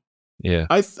with you. Yeah.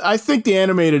 I think the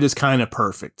animated is kind of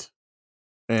perfect.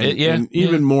 And, Yeah, and yeah.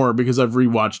 even more because I've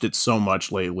rewatched it so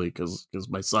much lately because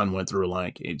my son went through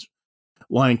a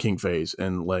Lion King phase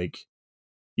and like,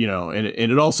 you know, and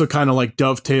it also kind of like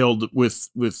dovetailed with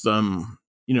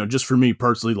you know, just for me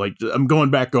personally, like I'm going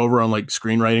back over on like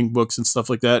screenwriting books and stuff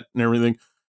like that and everything.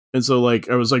 And so like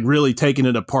I was like really taking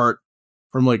it apart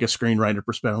from like a screenwriter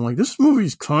perspective. I'm like, this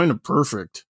movie's kind of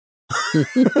perfect.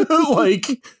 Like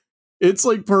it's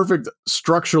like perfect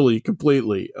structurally,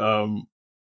 completely.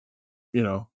 You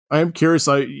know, I am curious.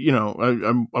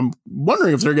 I'm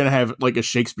wondering if they're going to have like a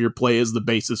Shakespeare play as the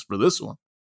basis for this one.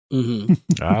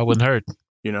 Mm-hmm. I wouldn't hurt.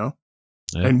 You know,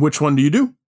 Yeah. and which one do you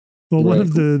do? Well, one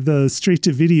of the straight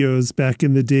to videos back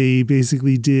in the day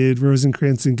basically did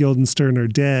Rosencrantz and Guildenstern Are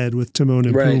Dead with Timon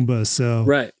and Pumbaa. So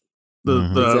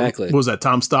Exactly. What was that,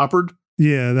 Tom Stoppard?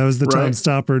 Yeah, that was the Tom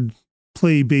Stoppard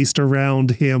play based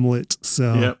around Hamlet.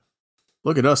 So yep.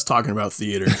 Look at us talking about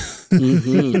theater.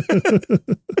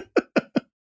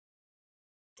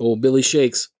 Oh, Billy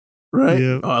Shakes. Right?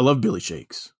 Yep. Oh, I love Billy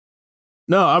Shakes.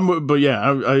 No,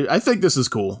 I think this is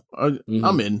cool. I'm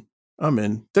in.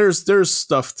 There's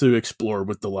stuff to explore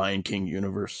with the Lion King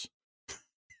universe.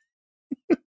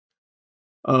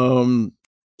 So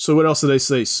what else did they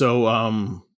say? So,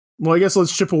 well, I guess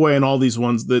let's chip away on all these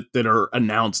ones that are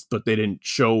announced, but they didn't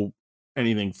show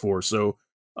anything for. So,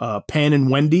 Pan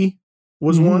and Wendy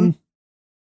was one.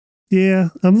 Yeah,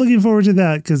 I'm looking forward to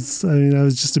that because I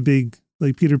was just a big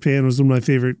Peter Pan was one of my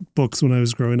favorite books when I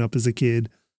was growing up as a kid.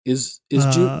 Is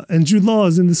Jude and Jude Law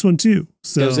is in this one too.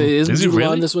 So is Jude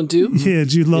Law in this one too? Yeah,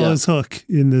 Jude Law is Hook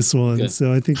in this one. Okay.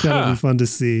 So I think that'll be fun to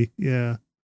see. Yeah.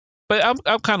 But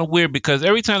I'm kind of weird because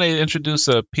every time they introduce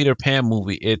a Peter Pan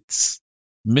movie, it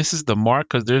misses the mark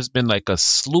because there's been like a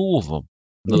slew of them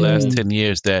in the last 10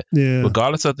 years that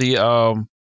regardless of the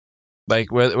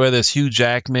like whether it's Hugh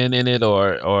Jackman in it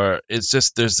or it's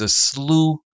just there's a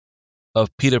slew of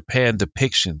Peter Pan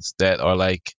depictions that are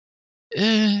like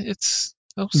it's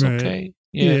okay.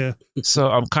 Yeah. So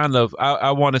I'm kind of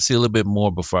I want to see a little bit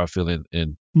more before I feel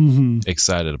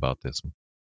excited about this one.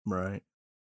 Right.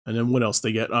 And then what else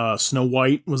they get? Snow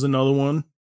White was another one.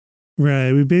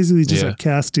 Right. We basically just a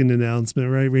casting announcement,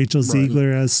 right? Rachel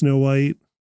Zegler as Snow White.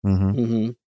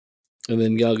 And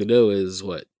then Gal Gadot is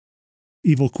what?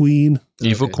 Evil Queen.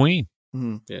 Evil Queen.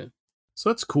 Mm-hmm. Yeah. So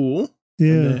that's cool.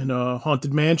 Yeah. And then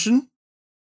Haunted Mansion.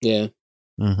 Yeah.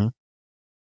 A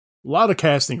lot of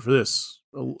casting for this.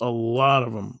 A lot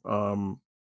of them.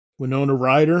 Winona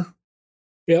Ryder.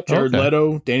 Yep. Jared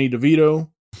Leto. Danny DeVito.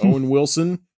 Owen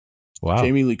Wilson. Wow.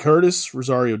 Jamie Lee Curtis.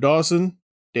 Rosario Dawson.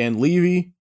 Dan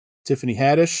Levy. Tiffany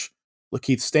Haddish.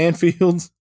 Lakeith Stanfield.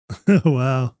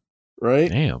 Wow. Right?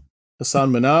 Damn.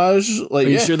 Hassan Minaj.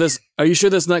 Are you sure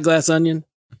that's not Glass Onion?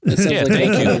 Yeah,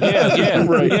 thank you. Yeah.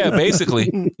 Right. Yeah,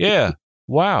 basically. Yeah.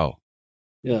 Wow.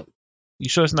 Yeah. You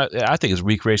sure it's not? I think it's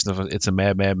recreation of It's a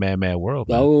Mad, Mad, Mad, Mad World.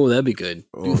 Man. Oh, that'd be good.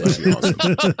 Oh, that'd be awesome.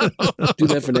 Do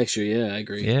that for next year. Yeah, I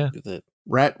agree. Yeah. Do that.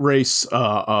 Rat Race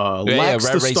lacks Rat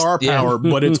the Race, star power,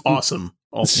 but it's awesome.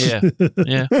 Also.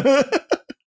 Yeah.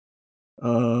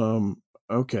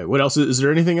 Okay. What else? Is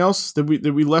there anything else that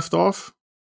we left off?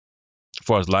 As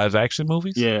far as live action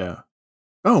movies? Yeah.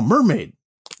 Oh, Mermaid.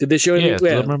 Did they show anything?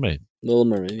 Little Mermaid. Little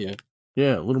Mermaid, yeah.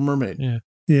 Yeah, Little Mermaid. Yeah.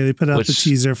 Yeah, they put out the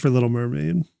teaser for Little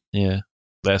Mermaid. Yeah.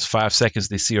 Last 5 seconds,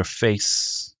 they see her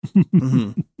face.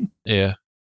 Yeah.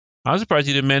 I was surprised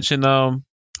you didn't mention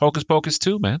Hocus Pocus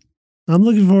 2, man. I'm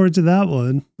looking forward to that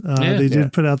one. They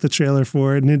did put out the trailer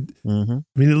for it, and it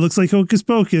it looks like Hocus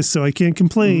Pocus, so I can't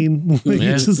complain.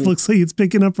 It just looks like it's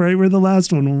picking up right where the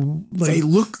last one. They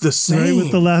look the same. Right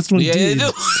what the last one did.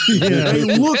 They do.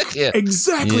 They look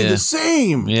exactly the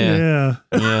same. Yeah.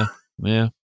 I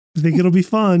think it'll be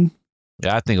fun.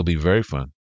 Yeah, I think it'll be very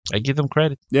fun. I give them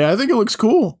credit. Yeah, I think it looks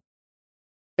cool.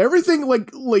 Everything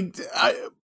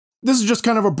this is just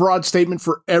kind of a broad statement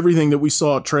for everything that we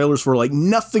saw trailers for. Like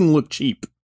nothing looked cheap.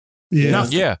 Yeah.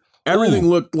 Nothing. Yeah. Everything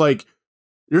looked like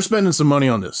you're spending some money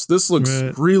on this. This looks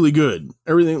really good.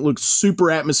 Everything looks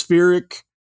super atmospheric.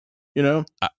 You know?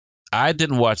 I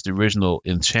didn't watch the original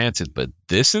Enchanted, but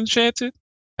this Enchanted,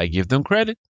 I give them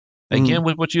credit. Again,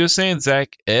 with what you were saying,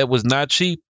 Zach, it was not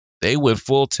cheap. They went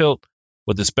full tilt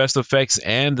with the special effects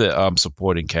and the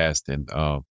supporting cast and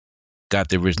got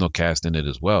the original cast in it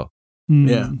as well.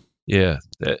 Yeah.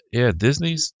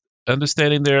 Disney's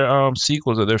understanding their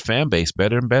sequels of their fan base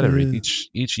better and better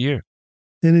each year.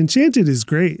 And Enchanted is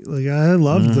great. Like I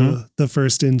loved the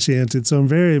first Enchanted, so I'm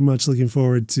very much looking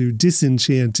forward to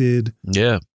Disenchanted.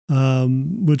 Yeah.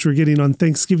 Which we're getting on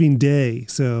Thanksgiving Day,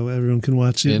 so everyone can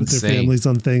watch it with their families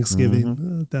on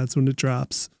Thanksgiving. That's when it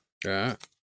drops. Yeah.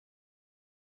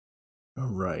 All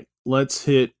right. Let's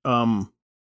hit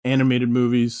animated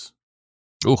movies.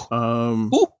 Ooh.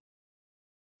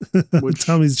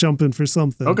 Tommy's jumping for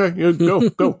something. Okay,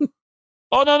 go.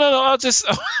 Oh no! I'll just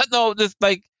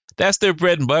like that's their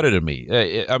bread and butter to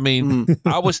me. I mean,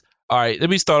 I was all right. Let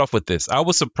me start off with this. I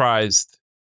was surprised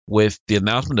with the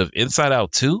announcement of Inside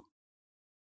Out 2.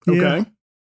 Okay.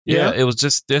 Yeah, it was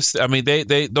just this. I mean,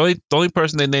 the only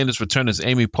person they named as return is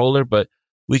Amy Poehler, but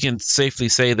we can safely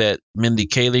say that Mindy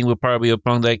Kaling will probably be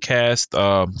among that cast.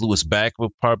 Louis Back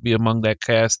will probably be among that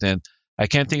cast, and I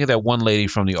can't think of that one lady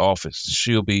from The Office.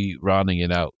 She'll be rounding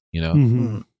it out, you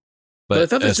know.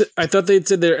 But I thought they'd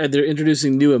said they're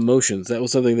introducing new emotions. That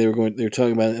was something they were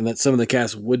talking about, and that some of the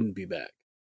cast wouldn't be back.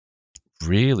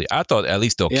 Really? I thought at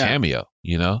least they'll cameo, I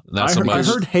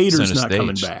heard Hader's not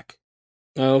coming back.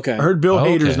 Oh, okay. I heard Bill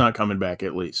Hader's not coming back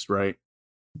at least, right?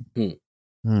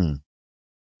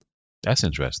 That's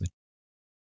interesting.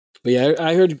 But yeah,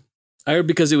 I heard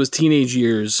because it was teenage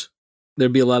years,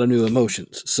 there'd be a lot of new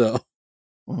emotions. So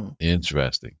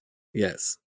interesting.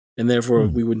 Yes. And therefore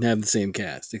we wouldn't have the same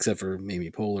cast, except for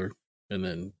maybe Poehler, and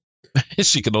then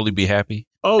she can only be happy.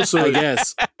 Oh, so I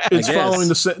guess it's following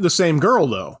the same girl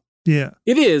though. Yeah,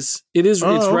 it is. It's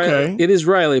Riley. It is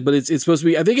Riley, but it's supposed to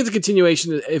be. I think it's a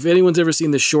continuation. If anyone's ever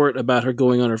seen the short about her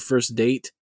going on her first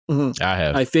date, I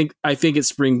have. I think it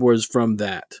springboards from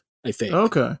that. I think.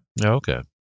 Okay.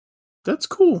 That's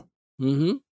cool.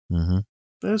 Mm-hmm.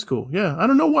 That's cool. Yeah, I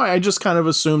don't know why. I just kind of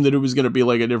assumed that it was going to be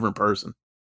like a different person,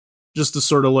 just to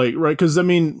sort of like right. Because I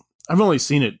mean, I've only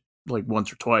seen it like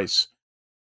once or twice.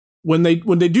 When they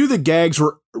do the gags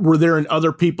where they're in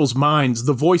other people's minds,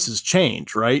 the voices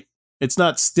change, right? It's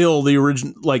not still the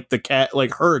original, like the cat,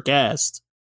 like her cast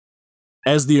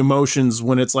as the emotions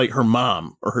when it's like her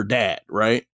mom or her dad,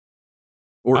 right?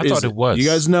 Or I thought it was. You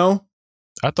guys know?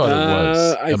 I thought it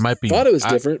was. It might be. Thought it was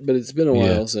different, but it's been a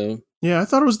while. So yeah, I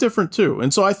thought it was different too,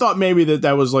 and so I thought maybe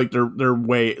that was like their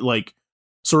way, like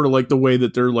sort of like the way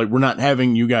that they're like, we're not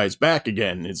having you guys back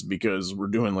again. It's because we're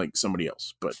doing like somebody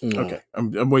else. But okay,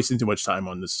 I'm wasting too much time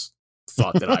on this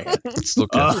thought that I had. It's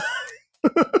okay.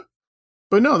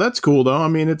 But no, that's cool though. I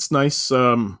mean, it's nice. It's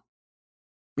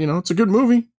a good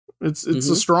movie. It's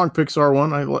a strong Pixar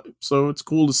one. So it's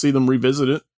cool to see them revisit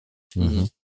it. Mm-hmm.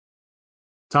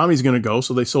 Tommy's gonna go,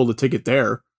 so they sold a ticket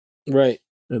there, right?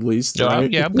 At least,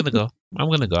 right? I'm gonna go.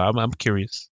 I'm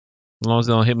curious. As long as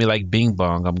they don't hit me like Bing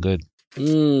Bong, I'm good.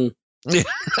 I'm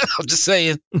just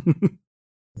saying.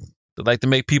 They like to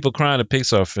make people cry in a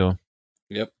Pixar film.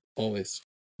 Yep, always.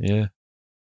 Yeah.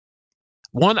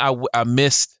 One I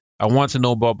missed. I want to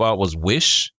know about was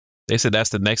Wish. They said that's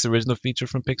the next original feature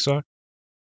from Pixar.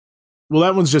 Well,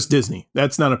 that one's just Disney.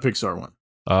 That's not a Pixar one.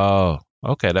 Oh,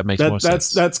 okay, that makes more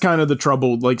sense. That's kind of the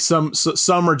trouble. Like some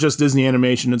are just Disney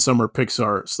animation and some are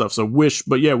Pixar stuff. So Wish,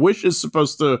 but yeah, Wish is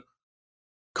supposed to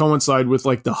coincide with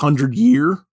like the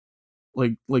 100-year,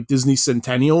 like Disney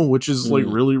Centennial, which is like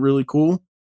really really cool.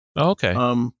 Oh, okay.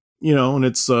 And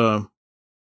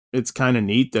it's kind of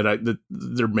neat that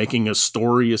they're making a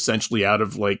story essentially out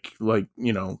of like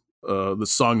the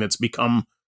song that's become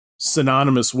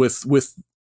synonymous with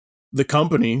the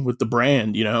company, with the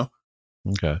brand,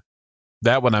 Okay.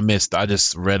 That one I missed. I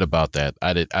just read about that.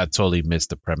 I totally missed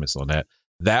the premise on that.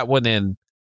 That one, and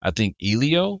I think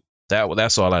Elio.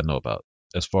 That's all I know about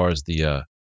as far as the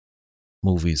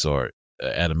movies or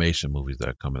animation movies that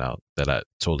are coming out that I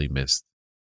totally missed.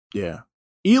 Yeah.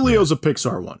 Elio's a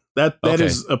Pixar one. That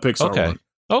is a Pixar one.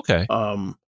 Okay.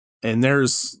 And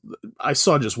I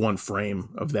saw just one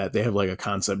frame of that. They have like a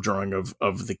concept drawing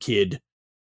of the kid,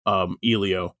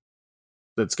 Elio,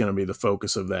 that's going to be the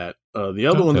focus of that. The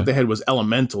other one that they had was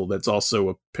Elemental. That's also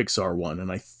a Pixar one.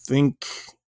 And I think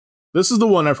this is the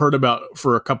one I've heard about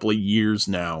for a couple of years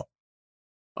now,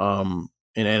 in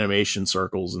animation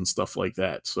circles and stuff like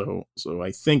that. So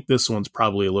I think this one's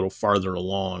probably a little farther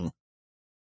along.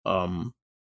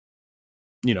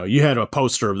 You had a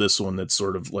poster of this one that's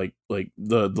sort of like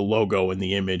the logo and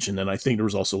the image, and then I think there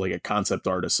was also like a concept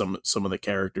art of some of the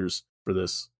characters for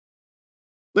this.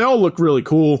 They all look really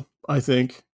cool, I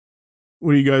think.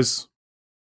 What do you guys?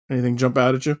 Anything jump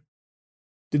out at you?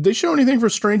 Did they show anything for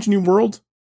Strange New World?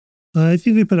 I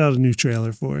think they put out a new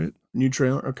trailer for it. New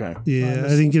trailer, okay. Yeah, I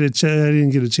didn't get a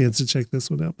chance to check this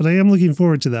one out, but I am looking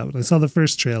forward to that one. I saw the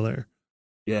first trailer.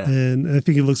 Yeah. And I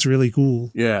think it looks really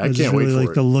cool. Yeah, I can't wait for it. I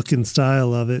like the look and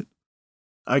style of it.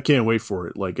 I can't wait for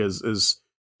it. Like as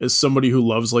somebody who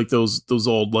loves like those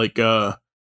old like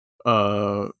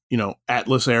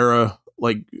Atlas era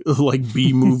like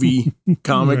B movie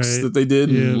comics that they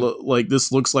did. Yeah. Like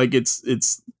this looks like it's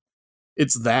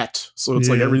that. So it's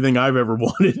like everything I've ever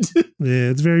wanted.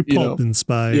 Yeah, it's very pulp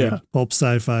inspired. Yeah. Pulp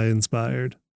sci-fi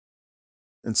inspired.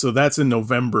 And so that's in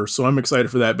November, so I'm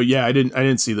excited for that. But yeah, I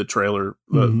didn't see the trailer,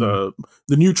 the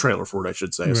new trailer for it, I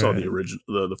should say. I saw the original,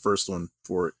 the first one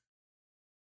for it.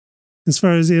 As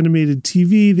far as animated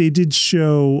TV, they did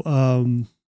show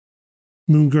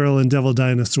Moon Girl and Devil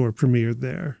Dinosaur premiered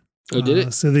there. Oh, did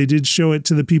it? So they did show it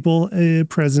to the people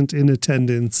present in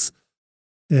attendance,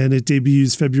 and it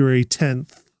debuts February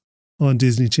 10th on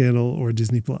Disney Channel or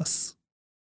Disney Plus.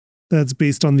 That's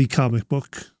based on the comic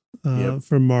book.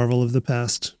 From Marvel of the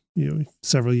past,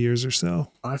 several years or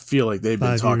so. I feel like they've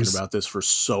been talking about this for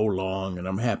so long, and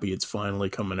I'm happy it's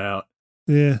finally coming out.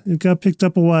 Yeah, it got picked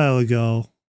up a while ago.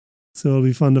 So it'll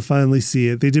be fun to finally see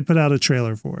it. They did put out a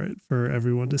trailer for it for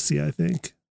everyone to see, I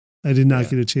think. I did not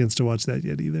get a chance to watch that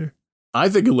yet either. I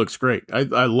think it looks great.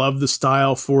 I love the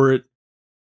style for it.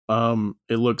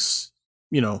 It looks,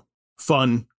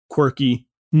 fun, quirky.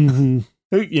 Mm-hmm.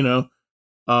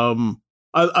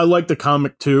 I like the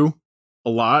comic too a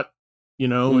lot.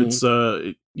 It's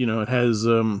it has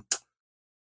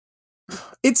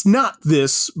it's not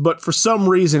this, but for some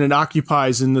reason it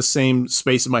occupies in the same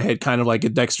space in my head, kind of like a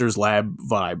Dexter's Lab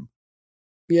vibe.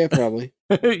 Yeah, probably.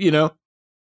 But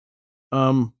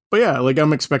yeah, like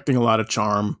I'm expecting a lot of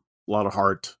charm, a lot of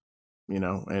heart,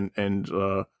 and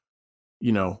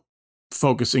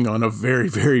focusing on a very,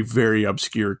 very, very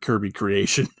obscure Kirby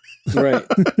creation. Right.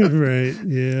 Right,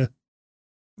 yeah.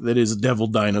 That is Devil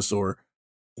Dinosaur.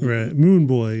 Right. Moon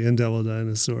Boy and Devil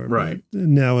Dinosaur. Right.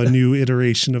 Now a new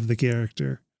iteration of the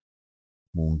character.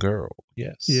 Moon Girl.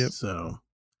 Yes. Yep. So,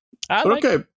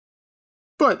 Okay.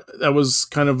 But that was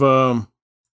kind of a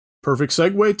perfect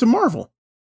segue to Marvel.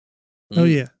 Oh,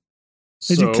 yeah.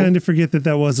 I did kind of forget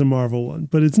that was a Marvel one,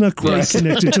 but it's not quite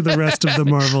connected to the rest of the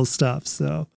Marvel stuff.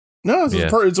 So no,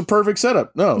 it's a perfect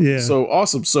setup. No, so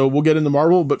awesome. So we'll get into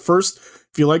Marvel, but first,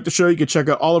 if you like the show, you can check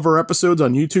out all of our episodes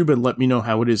on YouTube and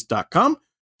letmeknowhowitis.com.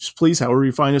 Just please, however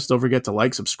you find us, don't forget to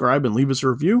like, subscribe, and leave us a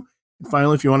review. And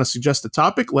finally, if you want to suggest a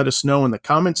topic, let us know in the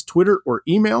comments, Twitter, or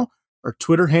email. Our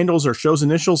Twitter handles are show's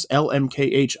initials,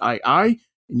 LMKHII,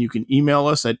 and you can email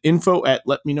us at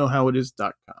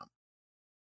info@letmeknowhowitis.com.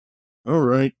 All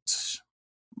right.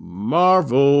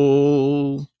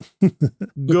 Marvel.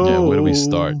 Go. Yeah, where do we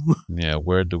start? Yeah,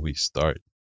 where do we start?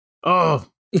 Oh,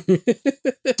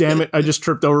 damn it. I just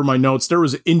tripped over my notes. There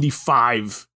was an Indy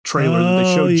 5 trailer that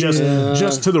they showed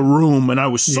just to the room, and I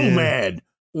was so mad.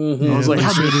 Mm-hmm. I was like,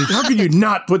 how could you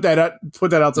not put that out to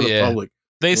the public?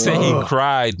 They said he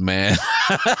cried, man.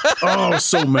 Oh,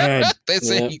 so mad. They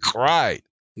said he cried.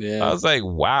 Yeah. I was like,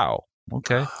 wow.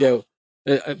 Okay. Yeah.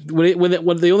 When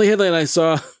the only headline I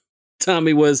saw,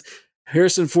 Tommy, was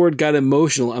Harrison Ford got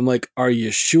emotional. I'm like, are you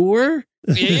sure?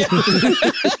 Yeah.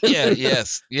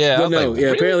 Yes. Yeah. But no, like,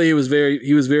 really? Apparently he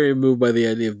was very moved by the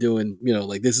idea of doing,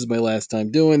 like, this is my last time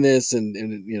doing this, and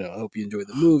I hope you enjoy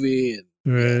the movie. And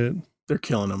right. They're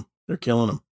killing him.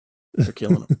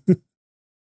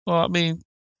 Well, I mean,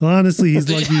 honestly, he's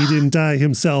lucky he didn't die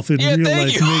himself in real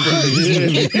life.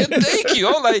 Thank you.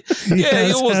 I'm like, he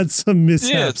had some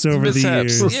mishaps over the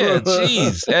years. Yeah,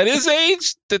 jeez. At his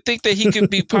age, to think that he could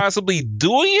be possibly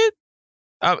doing it,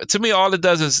 to me, all it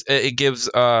does is it gives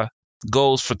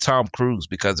goals for Tom Cruise,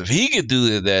 because if he could do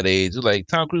it at that age, like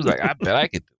Tom Cruise, like I bet I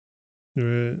could do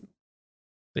it. Right.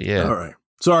 But yeah. All right.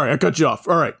 Sorry, I cut you off.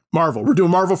 All right, Marvel. We're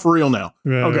doing Marvel for real now.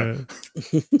 Right. Okay.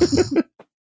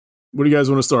 What do you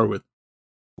guys want to start with?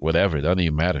 Whatever. It doesn't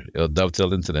even matter. It'll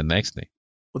dovetail into the next thing.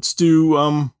 Let's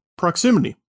do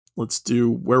Proximity. Let's do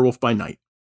Werewolf by Night.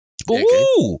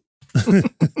 Ooh.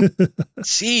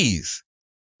 Jeez.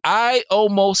 I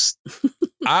almost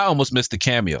missed the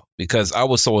cameo because I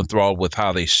was so enthralled with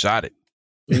how they shot it.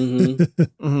 Mm-hmm.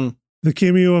 Mm-hmm. The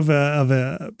cameo of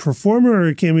a performer or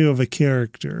a cameo of a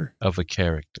character? Of a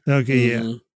character. Okay,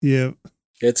 Mm-hmm. yeah.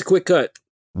 It's a quick cut.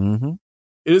 Mm-hmm.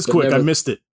 It is quick. I missed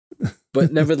it.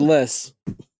 But nevertheless.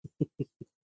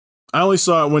 I only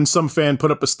saw it when some fan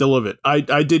put up a still of it. I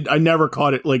never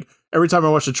caught it. Like, every time I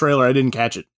watched the trailer, I didn't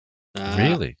catch it.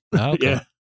 Really? Okay. Yeah.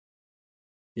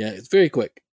 Yeah, it's very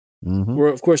quick. Mm-hmm. We're,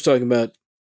 of course, talking about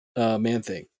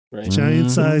Man-Thing, right?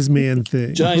 Giant-sized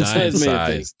Man-Thing. Giant-sized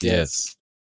Man-Thing. Yes.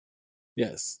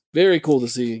 Yes. Very cool to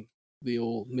see the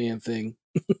old Man-Thing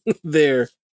there.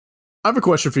 I have a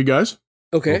question for you guys.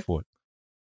 Okay. Go for it.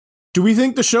 Do we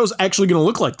think the show's actually going to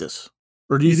look like this?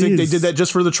 Or do you think they did that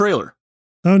just for the trailer?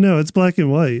 Oh, no, it's black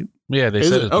and white. Yeah, they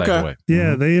said it's black and white.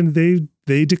 Yeah,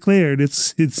 they declared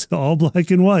it's all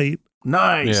black and white.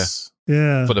 Nice.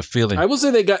 Yeah. For the feeling. I will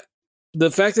say they got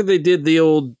the fact that they did the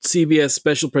old CBS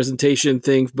special presentation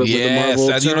thing, but with the Marvel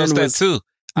I noticed that too.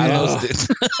 I noticed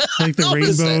it. Like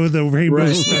the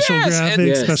rainbow special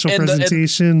graphic, special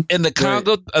presentation. And the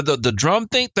Congo, the drum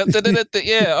thing.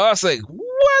 Yeah, I was like,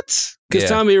 what? Because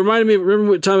Tommy, reminded me,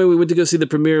 remember Tommy, we went to go see the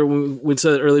premiere when we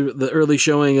saw the early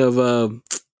showing of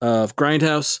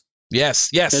Grindhouse? Yes.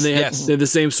 And they had the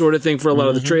same sort of thing for a lot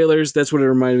of the trailers. That's what it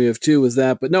reminded me of too, was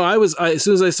that. But no, as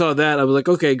soon as I saw that, I was like,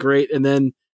 okay, great. And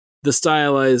then the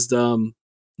stylized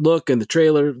look and the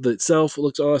trailer itself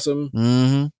looks awesome.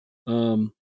 Mm-hmm.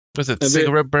 Was it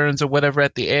cigarette burns or whatever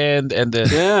at the end, and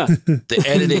the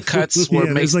edited cuts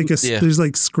were there's like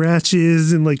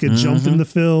scratches and like a jump in the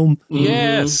film.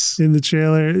 Yes, in the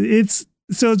trailer.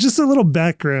 So just a little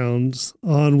background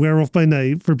on Werewolf by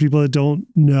Night for people that don't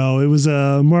know. It was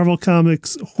a Marvel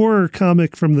Comics horror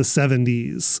comic from the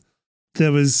 70s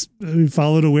that was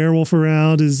followed a werewolf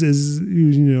around as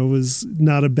was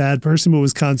not a bad person, but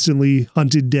was constantly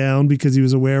hunted down because he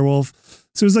was a werewolf.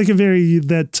 So it was like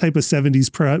that type of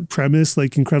 70s premise,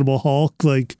 like Incredible Hulk,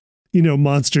 like,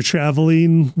 monster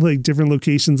traveling, like different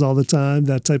locations all the time,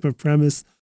 that type of premise.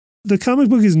 The comic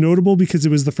book is notable because it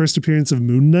was the first appearance of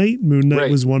Moon Knight. Moon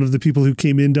Knight was one of the people who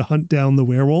came in to hunt down the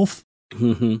werewolf.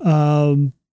 Mm-hmm.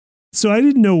 So I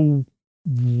didn't know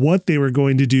what they were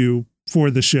going to do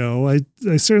for the show. I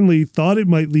certainly thought it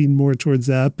might lean more towards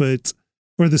that,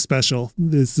 or the special.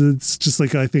 It's just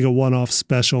like, I think, a one-off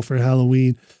special for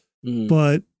Halloween. Mm.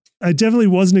 But I definitely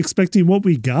wasn't expecting what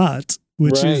we got,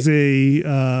 which is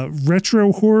a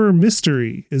retro horror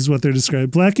mystery, is what they're describing.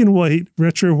 Black and white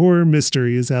retro horror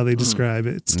mystery is how they describe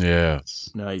it. Yes.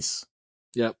 Nice.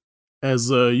 Yep. As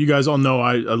you guys all know,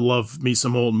 I love me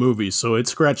some old movies, so it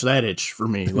scratched that itch for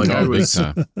me. Like I was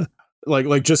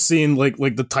like just seeing like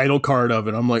the title card of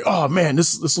it. I'm like, oh man,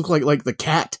 this looks like the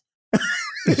Cat.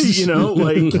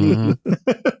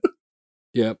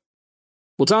 Yep.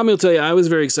 Well, Tommy will tell you, I was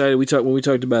very excited. When we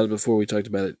talked about it before, we talked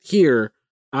about it here.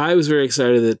 I was very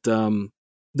excited that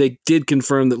they did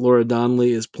confirm that Laura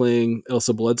Donnelly is playing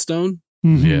Elsa Bloodstone.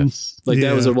 Mm-hmm. Yes,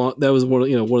 that was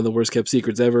one of the worst kept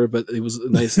secrets ever. But it was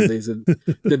nice that they said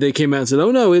that they came out and said,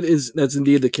 "Oh no, that's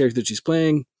indeed the character that she's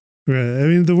playing." Right. I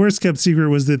mean, the worst kept secret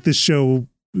was that this show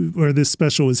or this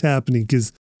special was happening,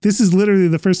 because this is literally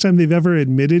the first time they've ever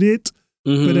admitted it.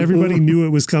 Mm-hmm. But everybody knew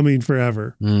it was coming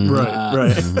forever. Mm-hmm.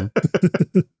 Right.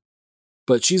 Mm-hmm.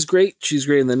 But she's great. She's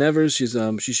great in the Nevers. She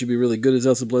should be really good as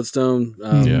Elsa Bloodstone.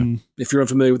 If you're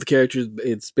unfamiliar with the character,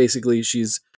 it's basically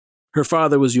her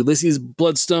father was Ulysses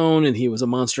Bloodstone, and he was a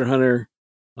monster hunter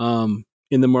in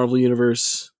the Marvel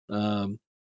universe. And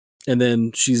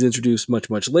then she's introduced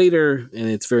much, much later, and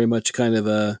it's very much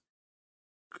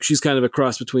she's kind of a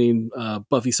cross between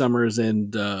Buffy Summers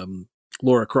and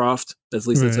Laura Croft. That's at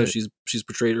least that's how she's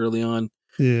portrayed early on.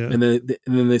 Yeah, and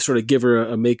then they sort of give her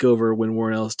a makeover when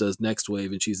Warren Ellis does Next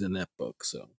Wave, and she's in that book.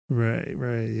 So right,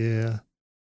 yeah.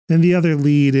 And the other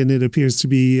lead in it appears to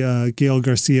be Gael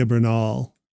Garcia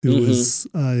Bernal, who was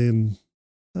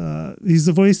he's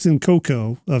the voice in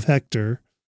Coco of Hector,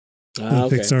 the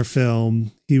Pixar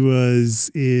film. He was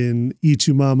in Y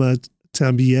Tu Mama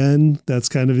Tambien. That's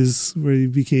kind of where he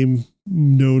became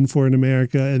known for in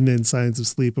America, and then Science of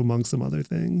Sleep, among some other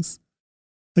things.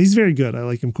 He's very good. I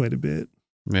like him quite a bit.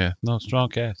 Yeah, no, strong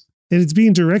cast. And it's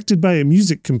being directed by a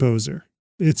music composer.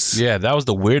 That was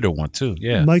the weirder one too.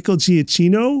 Yeah, Michael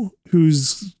Giacchino,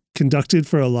 who's composed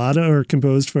for a lot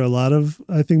of,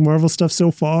 I think, Marvel stuff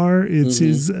so far. It's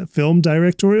his film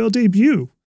directorial debut.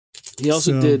 He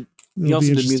also did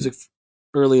music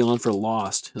early on for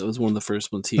Lost. That was one of the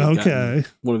first ones he had gotten.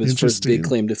 One of his first big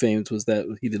claim to fame was that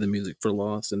he did the music for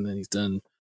Lost, and then he's done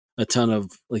a ton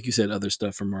of, like you said, other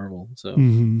stuff for Marvel. So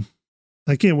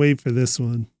I can't wait for this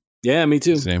one. Yeah, me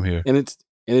too. Same here. And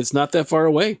it's not that far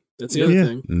away. That's the other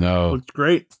thing. No, it's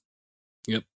great.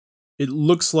 Yep. It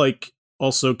looks like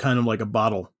also kind of like a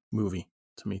bottle movie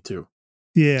to me too.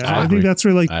 Yeah, I think that's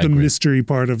where the mystery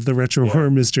part of the retro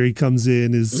horror mystery comes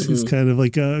in. Is kind of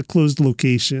like a closed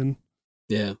location.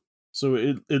 Yeah. So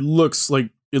it looks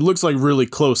like really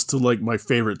close to like my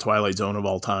favorite Twilight Zone of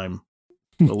all time.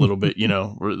 A little bit,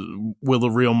 will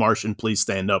a real Martian please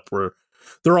stand up? Where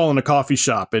they're all in a coffee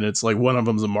shop and it's like one of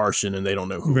them's a Martian and they don't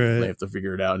know who. Right. They have to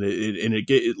figure it out.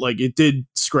 It did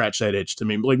scratch that itch to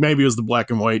me. Like maybe it was the black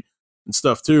and white and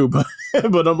stuff too, but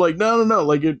I'm like no.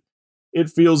 Like it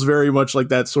feels very much like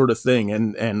that sort of thing,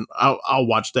 and I'll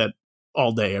watch that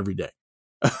all day, every day.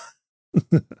 I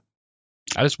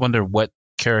just wonder what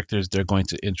characters they're going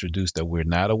to introduce that we're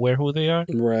not aware who they are,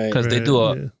 right? Because they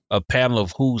do a panel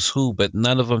of who's who, but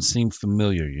none of them seem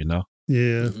familiar,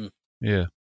 Yeah. Yeah.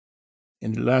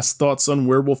 And last thoughts on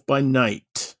Werewolf by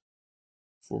Night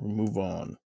before we move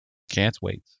on. Can't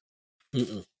wait.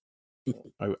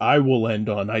 I will end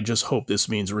on, I just hope this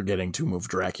means we're getting Tomb of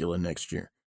Dracula next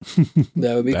year.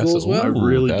 That would be cool as well. I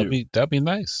really do. That'd be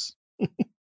nice.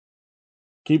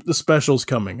 Keep the specials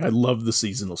coming. I love the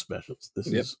seasonal specials. This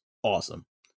is awesome.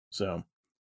 So,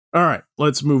 all right,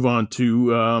 let's move on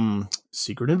to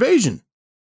Secret Invasion.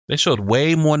 They showed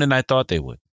way more than I thought they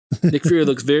would. Nick Fury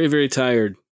looks very, very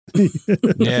tired.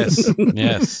 Yes.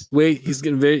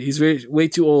 He's way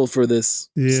too old for this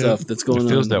stuff that's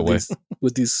going on that way.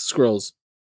 With these scrolls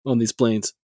on these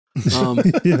planes.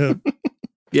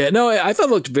 Yeah, no, I thought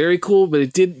it looked very cool, but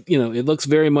it did, it looks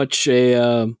very much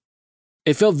a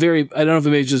it felt very, I don't know if it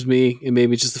may be just me, and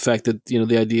maybe it's just the fact that, you know,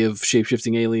 the idea of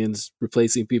shape-shifting aliens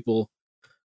replacing people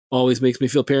always makes me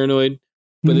feel paranoid.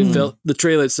 But it felt, the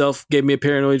trailer itself gave me a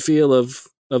paranoid feel of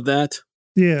that.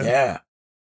 Yeah. Yeah.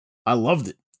 I loved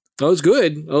it. Oh, it's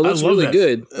good. Oh, that's really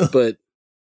good. But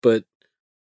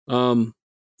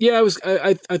yeah,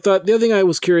 I thought the other thing I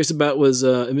was curious about was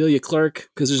Emilia Clarke,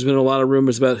 because there's been a lot of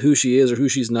rumors about who she is or who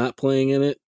she's not playing in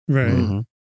it. Right. Mm-hmm.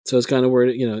 So it's kind of where,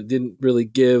 you know, it didn't really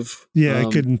give. Yeah,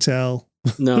 I couldn't tell.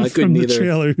 No, I couldn't from either. the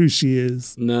trailer who she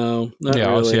is. No, not Yeah,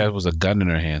 all really. she had was a gun in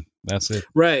her hand. That's it.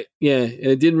 Right. Yeah, and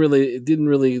it didn't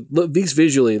really look, at least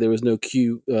visually, there was no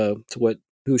cue to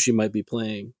who she might be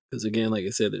playing. Because again, like I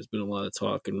said, there's been a lot of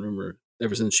talk and rumor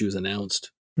ever since she was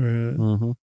announced. Right.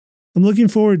 Mm-hmm. I'm looking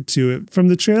forward to it. From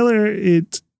the trailer,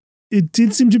 it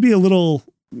did seem to be a little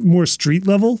more street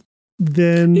level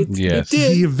than Yes.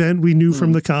 the event we knew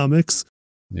from the comics.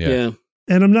 Yeah.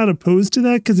 And I'm not opposed to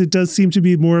that because it does seem to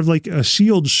be more of like a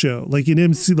S.H.I.E.L.D. show, like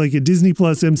an like a Disney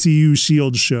Plus MCU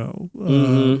S.H.I.E.L.D. show.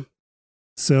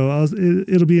 So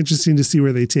it'll be interesting to see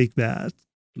where they take that.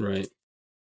 Right.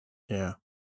 Yeah.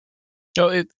 So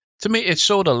to me, it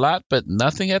showed a lot, but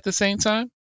nothing at the same time.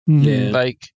 Mhm. Yeah.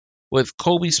 Like with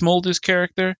Kobe Smolder's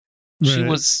character, she Right.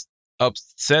 was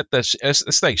upset that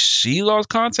it's like she lost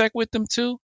contact with them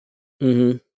too.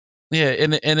 Mm-hmm. Yeah,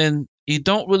 and then you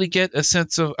don't really get a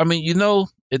sense of. I mean, you know,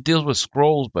 it deals with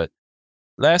Skrulls, but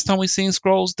last time we seen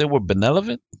Skrulls, they were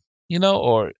benevolent, you know,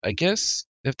 or I guess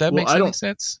if that makes any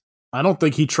sense. I don't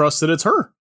think he trusted it's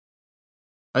her.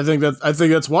 I think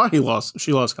that's why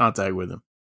she lost contact with him.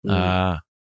 Yeah,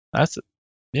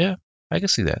 I can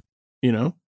see that. You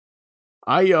know,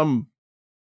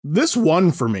 this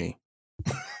one for me.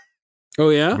 Oh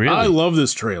yeah, Really? I love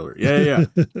this trailer. Yeah.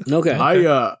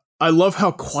 okay. I love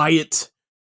how quiet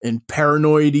and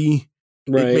paranoid-y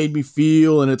Right. it made me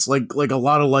feel, and it's like a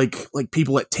lot of like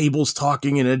people at tables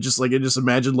talking, and it just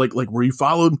imagined like were you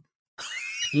followed?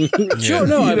 Sure,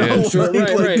 no, I'm sure.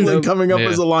 Right. Coming up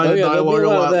as a line of dialogue a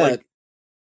lot. Like,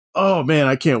 oh man,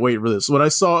 I can't wait for this. When I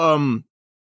saw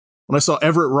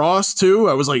Everett Ross too,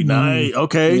 I was like, nice,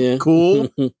 okay, cool.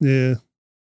 Yeah.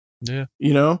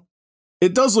 You know,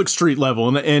 it does look street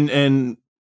level, and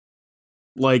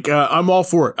like I'm all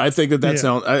for it. I think that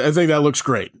sounds. I think that looks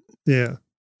great. Yeah.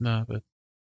 No, but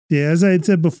yeah, as I had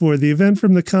said before, the event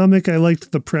from the comic, I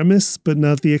liked the premise, but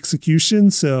not the execution.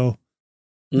 So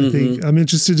I think I'm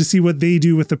interested to see what they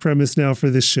do with the premise now for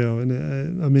this show,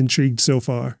 and I'm intrigued so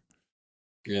far.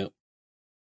 Yeah,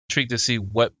 intrigued to see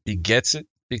what begets it,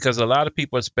 because a lot of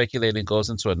people are speculating it goes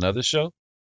into another show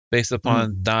based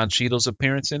upon Don Cheadle's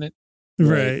appearance in it.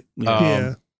 Right.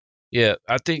 Yeah.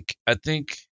 I think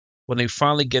when they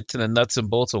finally get to the nuts and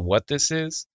bolts of what this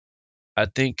is, I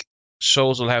think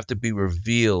shows will have to be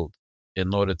revealed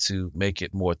in order to make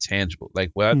it more tangible.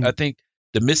 Like, I think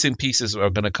the missing pieces are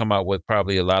going to come out with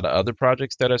probably a lot of other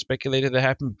projects that are speculated to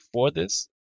happen before this.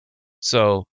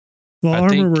 So, well,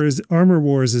 Armor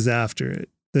Wars is after it,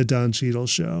 the Don Cheadle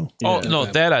show. No,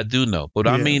 that I do know. But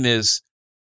I mean is,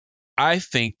 I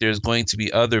think there's going to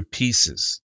be other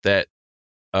pieces that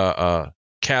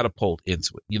catapult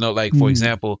into it. You know, like for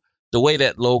example, the way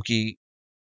that Loki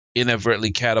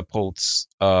inadvertently catapults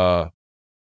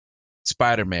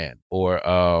Spider-Man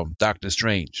or Doctor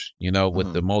Strange, you know,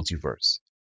 with the multiverse.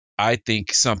 I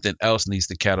think something else needs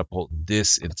to catapult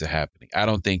this into happening. I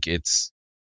don't think it's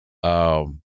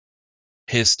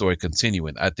his story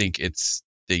continuing. I think it's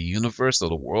the universe or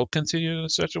the world continuing in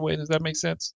such a way. Does that make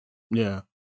sense? Yeah.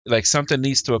 Like something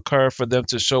needs to occur for them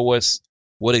to show us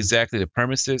what exactly the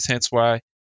premise is. Hence why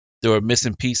there were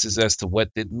missing pieces as to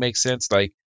what didn't make sense.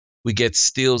 Like we get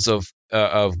stills of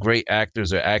great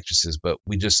actors or actresses, but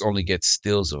we just only get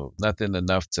stills of them. Nothing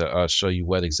enough to show you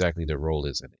what exactly their role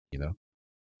is in it, you know?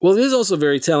 Well, it is also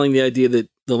very telling, the idea that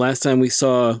the last time we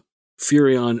saw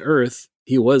Fury on Earth,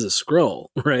 he was a Skrull,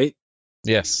 right?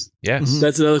 Yes.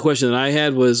 That's another question that I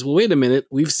had was, well, wait a minute.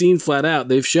 We've seen flat out,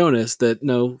 they've shown us that,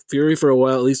 no, Fury for a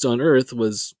while, at least on Earth,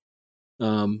 was it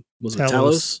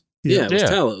Talos? Yeah, it was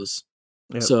Talos.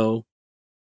 Yep. So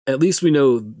at least we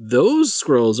know those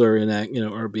Skrulls are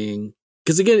are being,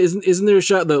 because again, isn't there a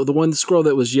shot, the one Skrull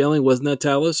that was yelling, wasn't that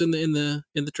Talos in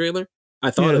the trailer? I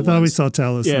thought we saw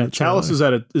Talos. Yeah, Talos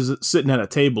is sitting at a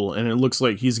table, and it looks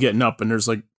like he's getting up, and there's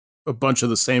like a bunch of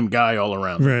the same guy all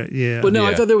around. Right. Yeah. But no,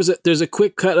 I thought there's a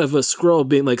quick cut of a Skrull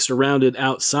being like surrounded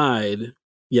outside,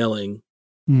 yelling.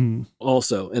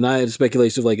 Also, and I had a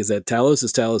speculation of like, is that Talos?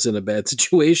 Is Talos in a bad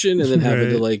situation, and then having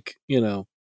to like,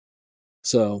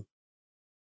 so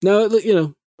no,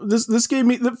 this gave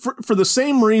me for the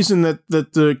same reason that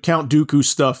the Count Dooku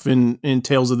stuff in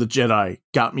Tales of the Jedi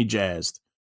got me jazzed.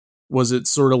 Was it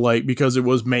sort of like, because it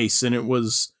was Mace and it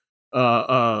was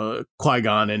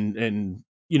Qui-Gon and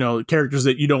you know, characters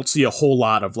that you don't see a whole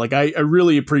lot of. Like I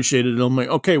really appreciated it. I'm like,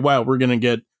 okay, wow, we're gonna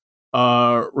get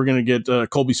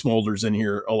Colby Smulders in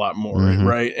here a lot more,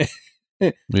 right?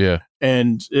 Yeah.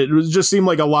 And it was just seemed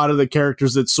like a lot of the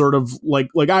characters that sort of like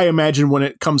I imagine when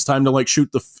it comes time to like shoot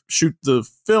the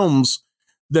films,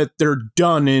 that they're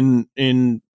done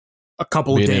in a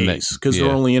couple of days because they're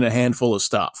only in a handful of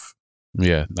stuff.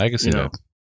 Yeah, I can see that.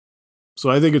 So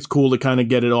I think it's cool to kind of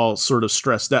get it all sort of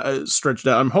stretched out.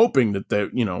 I'm hoping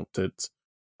that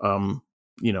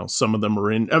some of them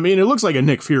are in. I mean, it looks like a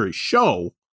Nick Fury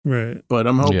show, right? But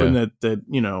I'm hoping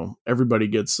that everybody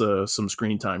gets some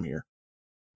screen time here.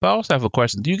 But I also have a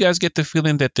question. Do you guys get the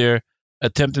feeling that they're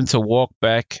attempting to walk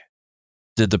back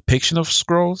the depiction of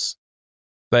Skrulls?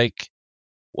 Like,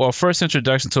 well, first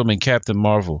introduction to them in Captain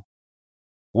Marvel,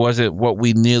 was it what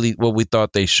we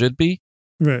thought they should be?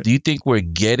 Right. Do you think we're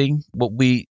getting what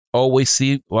we always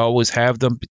see, or always have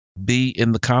them be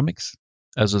in the comics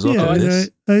as a result of this?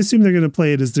 I assume they're going to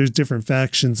play it as there's different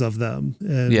factions of them.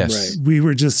 And yes. We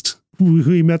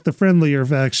met the friendlier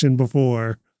faction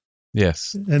before.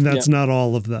 Yes. And that's not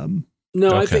all of them.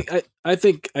 No, okay. I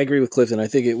think I agree with Clifton. I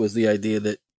think it was the idea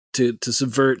that to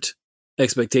subvert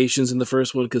expectations in the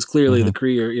first one, because clearly the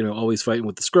Kree are, always fighting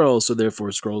with the Skrulls, so therefore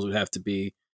Skrulls would have to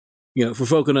be, if we're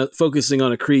focusing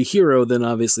on a Kree hero, then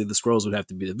obviously the Skrulls would have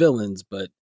to be the villains, but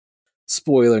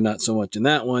spoiler, not so much in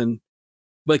that one.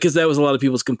 But because that was a lot of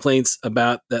people's complaints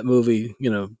about that movie,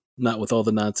 not with all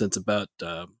the nonsense about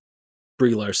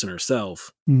Brie Larson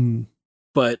herself. Mm.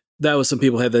 But that was, some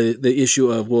people had the issue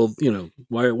of, well,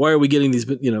 why are we getting these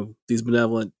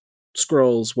benevolent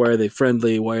Skrulls? Why are they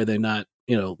friendly? Why are they not,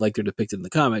 like they're depicted in the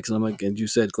comics? And I'm like, and you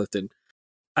said, Clifton,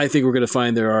 I think we're going to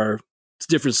find there are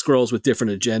different Skrulls with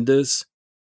different agendas.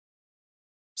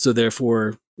 So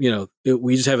therefore,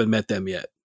 we just haven't met them yet.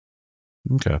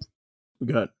 Okay. We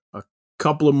got a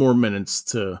couple of more minutes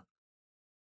to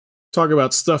talk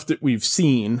about stuff that we've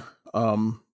seen.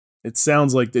 It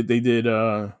sounds like that they did,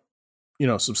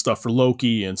 some stuff for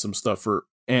Loki and some stuff for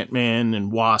Ant-Man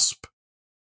and Wasp.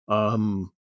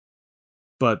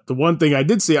 But the one thing I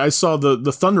did see, I saw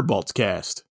the Thunderbolts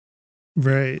cast.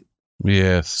 Right.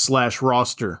 Yes. /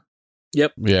 roster.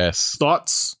 Yep. Yes.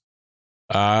 Thoughts?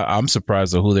 I'm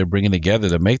surprised at who they're bringing together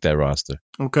to make that roster.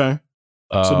 Okay.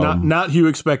 So not who you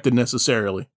expected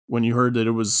necessarily when you heard that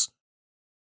it was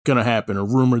going to happen or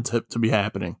rumored to be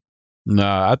happening.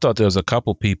 Nah, I thought there was a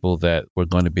couple people that were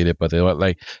going to be there, but they were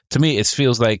like, to me, it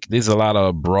feels like there's a lot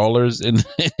of brawlers in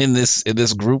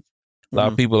this group. A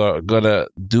lot of people are gonna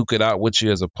duke it out with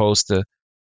you as opposed to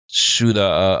shoot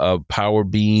a power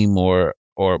beam or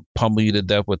pummel you to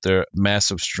death with their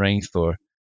massive strength or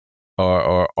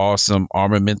awesome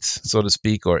armaments, so to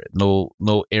speak, or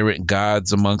no errant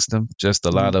gods amongst them. Just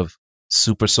a lot of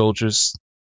super soldiers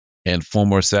and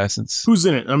former assassins. Who's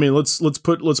in it? I mean, let's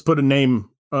put a name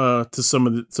to some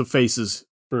of the faces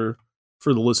for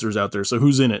the listeners out there. So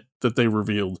who's in it that they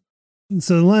revealed?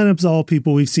 So the lineup's all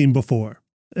people we've seen before.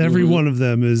 Every one of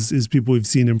them is people we've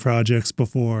seen in projects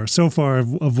before so far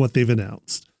of what they've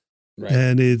announced. Right.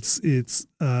 And it's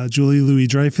Julie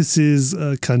Louis-Dreyfus's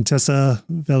Contessa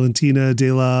Valentina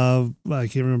de la, I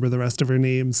can't remember the rest of her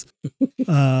names,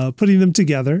 putting them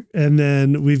together. And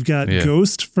then we've got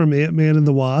Ghost from Ant-Man and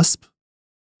the Wasp,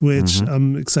 which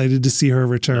I'm excited to see her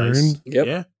return. Nice.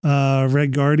 Yep. Yeah.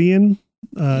 Red Guardian,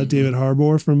 David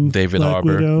Harbour from Black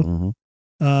Widow.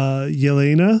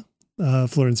 Yelena,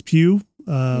 Florence Pugh,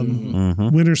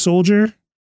 Winter Soldier,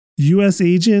 U.S.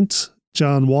 Agent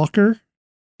John Walker,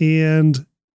 and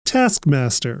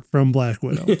Taskmaster from Black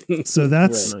Widow. So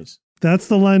that's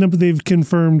the lineup they've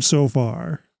confirmed so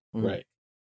far. Right.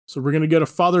 So we're gonna get a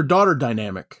father-daughter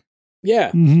dynamic.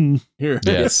 Yeah. Mm-hmm. Here.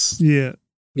 Yes. Yeah.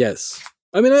 Yes.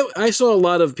 I mean, I saw a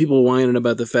lot of people whining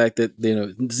about the fact that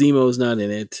Zemo's not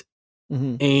in it.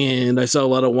 And I saw a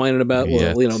lot of whining about,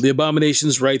 the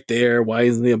Abomination's right there. Why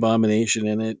isn't the Abomination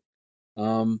in it?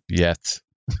 Yet.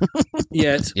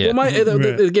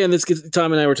 Well, again, this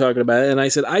Tom and I were talking about it, and I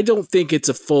said I don't think it's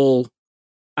a full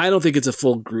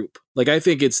group. Like I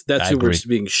think that's who we're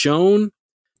being shown,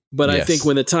 but I think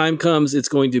when the time comes, it's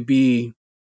going to be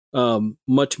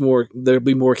much more. There'll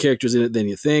be more characters in it than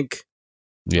you think.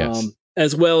 Yes.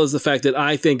 As well as the fact that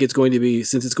I think it's going to be,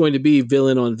 since it's going to be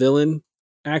villain on villain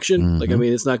action. Like, I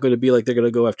mean, it's not going to be like they're going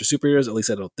to go after superheroes. At least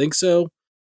I don't think so.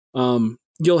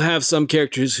 You'll have some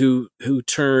characters who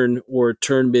turn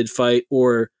mid-fight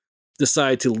or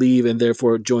decide to leave and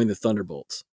therefore join the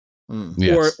Thunderbolts.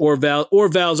 Yes. Or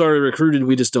Val's already recruited.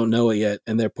 We just don't know it yet,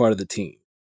 and they're part of the team.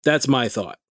 That's my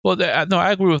thought. Well,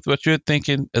 I agree with what you're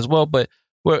thinking as well. But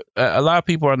Well, a lot of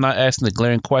people are not asking the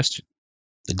glaring question.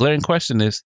 The glaring question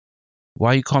is,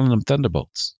 why are you calling them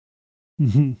Thunderbolts?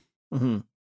 Mm-hmm. Mm-hmm.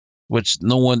 Which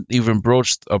no one even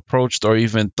approached or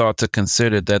even thought to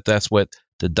consider that that's what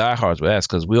the diehards would ask,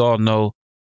 because we all know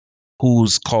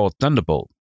who's called Thunderbolt,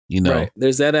 right.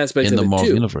 There's that aspect in of the it Marvel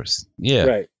too. universe. Yeah.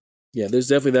 Right. Yeah, there's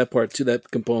definitely that part too, that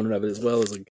component of it, as well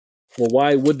as like, well,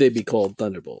 why would they be called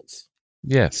Thunderbolts?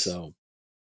 Yes. So,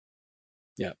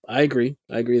 yeah, I agree.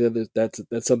 I agree that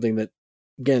that's something that,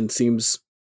 again, seems,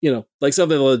 like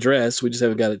something they'll address. We just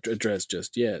haven't got it addressed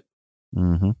just yet.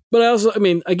 Mm-hmm. But I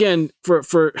mean, again,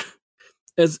 for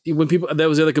as when people, that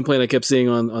was the other complaint I kept seeing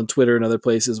on Twitter and other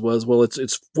places was, well,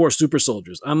 it's 4 super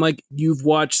soldiers. I'm like, you've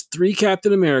watched 3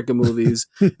 Captain America movies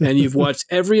and you've watched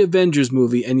every Avengers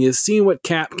movie and you've seen what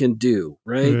Cap can do,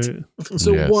 right?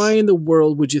 So Yes. why in the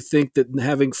world would you think that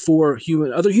having 4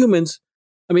 other humans,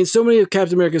 I mean, so many of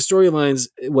Captain America's storylines,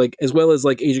 like as well as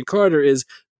like Agent Carter, is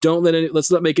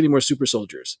let's not make any more super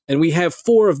soldiers. And we have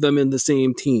 4 of them in the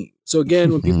same team. So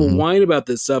again, when people whine about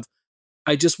this stuff,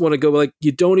 I just want to go like,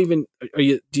 you don't even,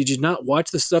 did you not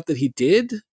watch the stuff that he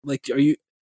did? Like, are you,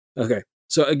 okay.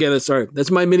 So again,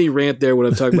 that's my mini rant there when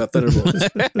I'm talking about Thunderbolts.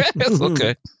 That's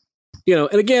okay.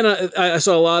 And again, I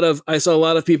saw a lot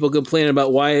of people complaining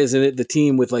about why isn't it the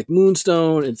team with like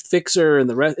Moonstone and Fixer and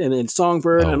the rest and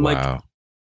Songbird. Oh,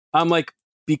 I'm like,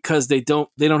 because they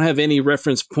don't have any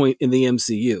reference point in the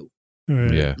MCU.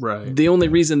 Right. Yeah. Right. The only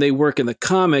reason they work in the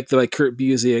comic, like Kurt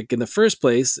Busiek in the first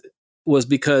place, was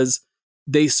because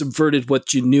they subverted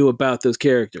what you knew about those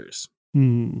characters.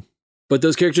 Mm. But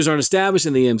those characters aren't established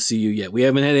in the MCU yet. We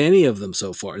haven't had any of them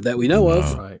so far that we know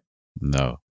of. Right.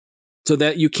 No. So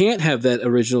that you can't have that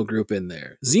original group in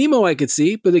there. Zemo I could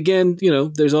see, but again,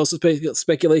 there's also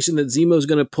speculation that Zemo's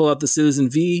going to pull out the Citizen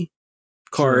V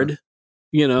card,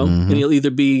 and he'll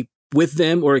either be with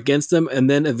them or against them, and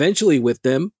then eventually with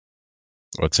them.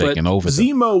 Or taking over them.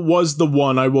 Zemo was the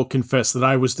one, I will confess, that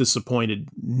I was disappointed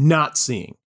not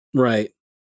seeing. Right.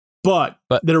 But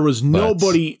there was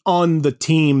nobody on the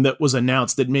team that was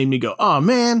announced that made me go, oh,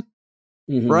 man.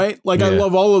 Mm-hmm. Right? Like, I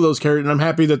love all of those characters, and I'm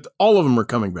happy that all of them are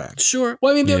coming back. Sure.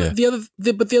 Well, I mean, the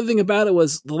other thing about it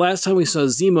was the last time we saw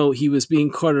Zemo, he was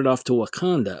being carted off to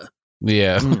Wakanda.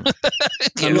 Yeah.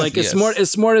 I'm like, as smart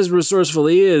as resourceful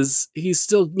he is, he's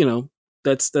still,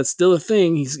 that's still a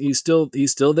thing. He's still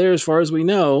there as far as we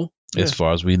know. As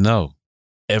far as we know.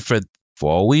 And for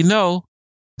all we know,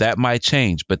 that might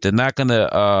change, but they're not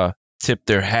gonna tip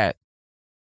their hat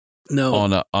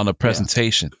on a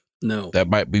presentation. No. That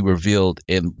might be revealed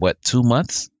in 2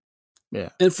 months? Yeah.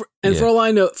 And for all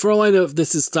I know,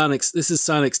 this is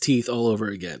Sonic's teeth all over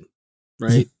again.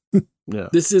 Right? Yeah.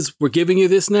 We're giving you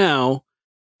this now,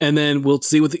 and then we'll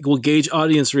see we'll gauge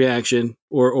audience reaction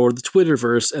or the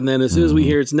Twitterverse, and then as soon as we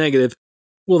hear it's negative,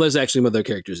 well, there's actually other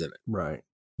characters in it. Right.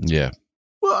 Yeah.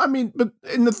 Well, I mean,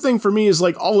 and the thing for me is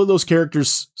like all of those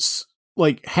characters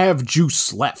like have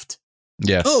juice left.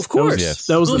 Yes. Oh, of course.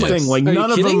 That was the thing. Like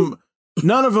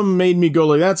none of them made me go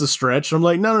like, that's a stretch. I'm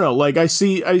like, no. Like I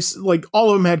see like all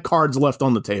of them had cards left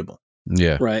on the table.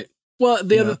 Yeah. Right. Well,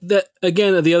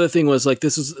 the other thing was like,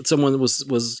 this is someone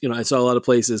was, I saw a lot of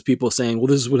places, people saying, well,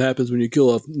 this is what happens when you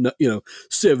kill off,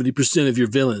 70% of your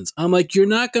villains. I'm like, you're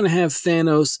not going to have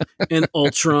Thanos and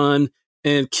Ultron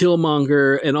and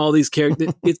Killmonger and all these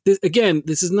characters.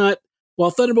 This is not,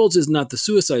 while Thunderbolts is not the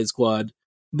Suicide Squad,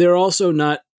 they're also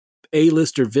not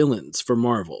A-lister villains for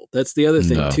Marvel. That's the other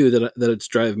thing too, that it's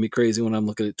driving me crazy when I'm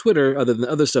looking at Twitter, other than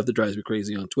the other stuff that drives me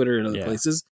crazy on Twitter and other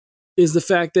places, is the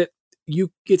fact that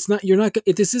this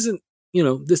isn't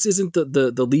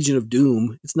the Legion of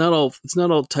Doom. It's not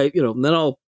all type, not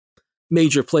all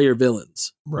major player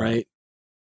villains. Right.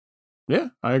 Yeah,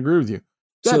 I agree with you.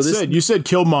 That said, you said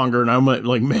Killmonger, and I'm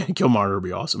like, man, Killmonger would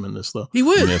be awesome in this, though. He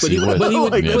would, yes, but he would. But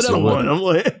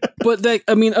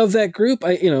I mean, of that group,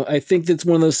 I think that's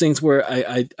one of those things where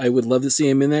I would love to see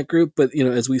him in that group. But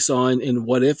as we saw in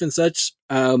What If and such,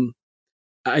 I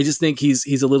just think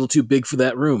he's a little too big for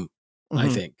that room. I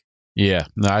think. Yeah,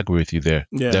 no, I agree with you there.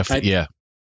 Yeah, definitely.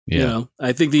 Yeah.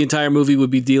 I think the entire movie would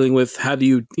be dealing with how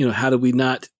do we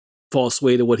not fall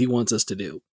sway to what he wants us to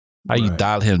do. How you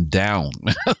dial him down?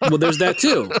 Well, there's that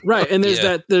too, right? And there's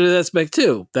that aspect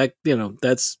too. That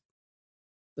that's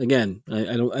again.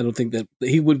 I don't think that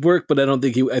he would work, but I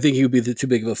think he would be too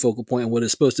big of a focal point on what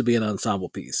is supposed to be an ensemble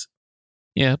piece.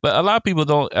 Yeah, but a lot of people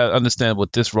don't understand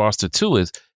what this roster too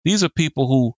is. These are people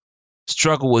who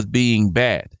struggle with being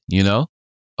bad.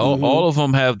 All of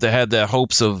them had their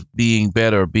hopes of being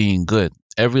better or being good.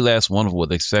 Every last one of them, with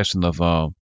the exception of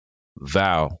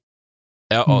Val.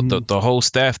 The whole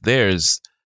staff there is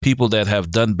people that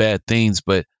have done bad things,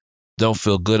 but don't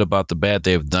feel good about the bad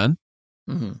they've done.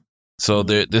 Mm-hmm. So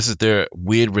this is their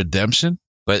weird redemption,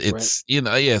 but it's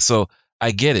So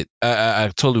I get it. I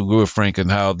totally agree with Frank on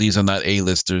how these are not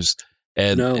A-listers,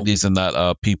 and these are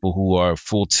not people who are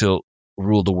full tilt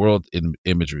rule the world in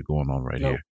imagery going on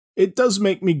here. It does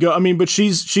make me go. I mean, but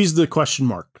she's the question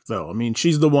mark though. I mean,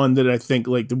 she's the one that I think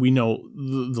like that we know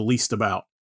the least about,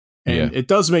 and it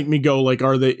does make me go like,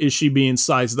 is she being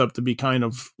sized up to be kind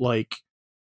of like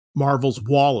Marvel's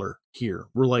Waller here?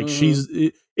 We're like,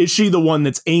 is she the one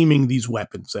that's aiming these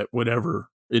weapons at whatever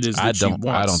it is that she wants?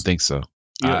 I don't think so.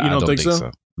 You don't think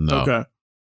so? No. Okay.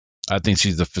 I think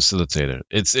she's the facilitator.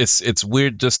 It's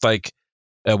weird. Just like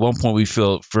at one point we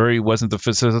feel Fury wasn't the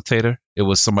facilitator. It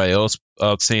was somebody else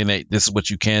saying that this is what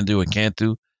you can do and can't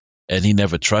do, and he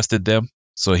never trusted them,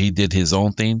 so he did his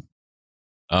own thing.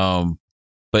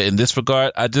 But in this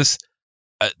regard, I just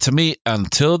to me,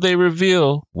 until they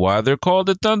reveal why they're called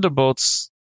the Thunderbolts,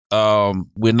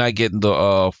 we're not getting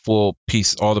the full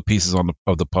piece, all the pieces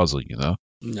of the puzzle.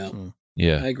 No.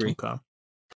 Yeah, I agree. Okay.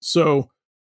 So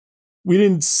we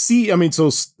didn't see. I mean,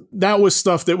 so that was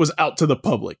stuff that was out to the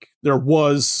public. There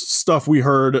was stuff we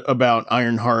heard about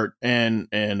Ironheart and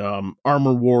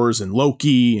Armor Wars and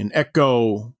Loki and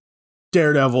Echo,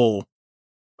 Daredevil,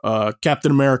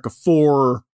 Captain America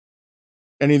 4.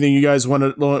 Anything you guys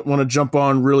want to jump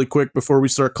on really quick before we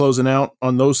start closing out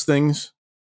on those things?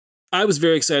 I was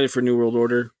very excited for New World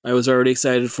Order. I was already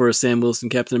excited for a Sam Wilson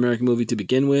Captain America movie to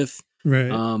begin with.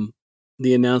 Right.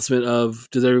 The announcement of,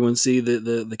 does everyone see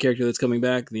the character that's coming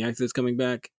back, the actor that's coming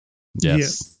back?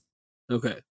 Yes.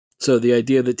 Okay. So the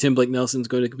idea that Tim Blake Nelson's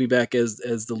going to be back as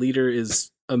the leader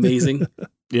is amazing.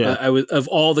 Yeah. I was, of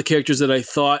all the characters that I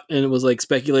thought, and it was like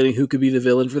speculating who could be the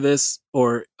villain for this,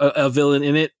 or a villain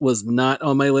in it, was not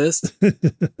on my list.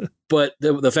 But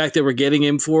the fact that we're getting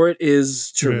him for it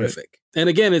is terrific. Right. And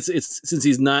again, it's since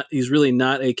he's really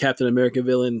not a Captain America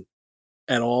villain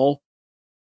at all.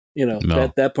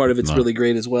 That part of it's really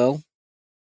great as well.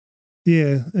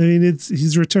 Yeah, I mean,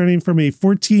 he's returning from a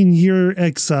 14-year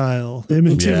exile. Him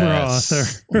and Tim Roth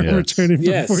are returning from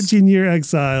 14-year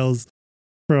exiles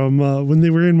from when they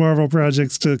were in Marvel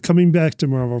projects to coming back to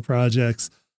Marvel projects.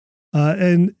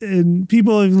 And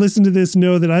people who have listened to this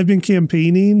know that I've been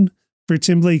campaigning for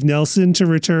Tim Blake Nelson to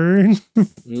return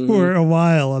for a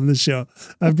while on the show.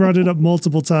 I've brought it up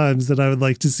multiple times that I would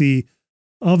like to see,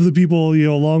 of the people,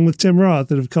 along with Tim Roth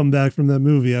that have come back from that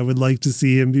movie, I would like to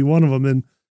see him be one of them.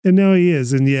 And now he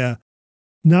is. And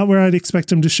not where I'd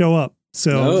expect him to show up.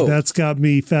 So that's got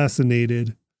me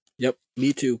fascinated. Yep.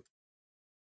 Me too.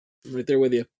 I'm right there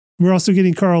with you. We're also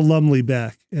getting Carl Lumley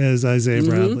back as Isaiah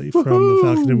Bradley from the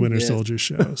Falcon and Winter Soldier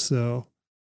show. So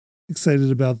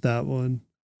excited about that one.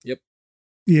 Yep.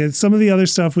 Yeah. Some of the other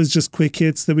stuff was just quick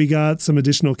hits that we got, some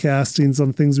additional castings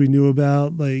on things we knew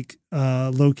about, like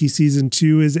Loki season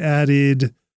 2 has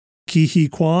added Ke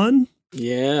Quan.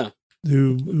 Yeah.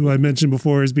 Who I mentioned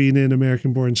before as being in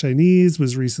American Born Chinese,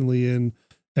 was recently in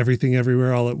Everything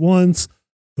Everywhere All at Once,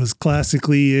 was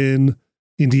classically in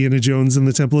Indiana Jones and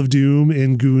the Temple of Doom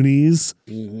and Goonies.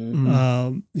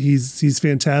 He's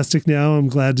fantastic now. I'm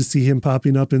glad to see him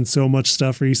popping up in so much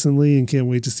stuff recently and can't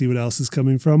wait to see what else is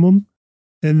coming from him.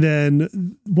 And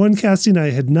then one casting I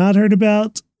had not heard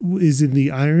about is in the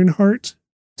Ironheart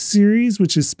series,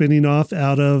 which is spinning off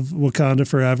out of Wakanda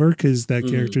Forever, because that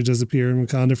character does appear in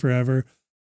Wakanda Forever.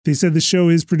 They said the show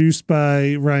is produced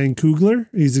by Ryan Coogler.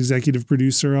 He's executive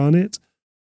producer on it.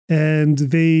 And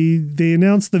they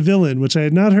announced the villain, which I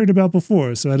had not heard about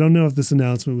before. So I don't know if this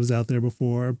announcement was out there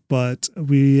before, but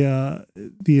the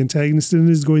antagonist in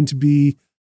it is going to be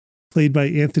played by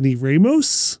Anthony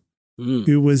Ramos,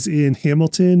 who was in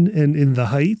Hamilton and In the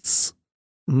Heights.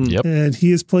 Yep. And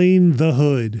he is playing the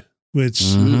Hood,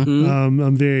 which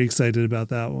I'm very excited about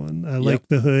that one. I like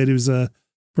the Hood. It was a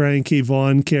Brian K.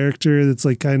 Vaughan character that's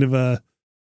like kind of a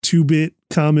 2-bit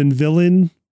common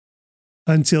villain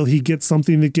until he gets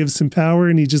something that gives him power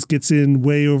and he just gets in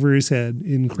way over his head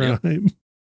in crime. Yep.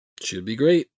 Should be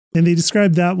great. And they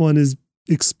described that one as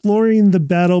exploring the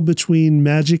battle between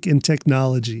magic and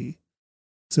technology.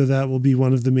 So that will be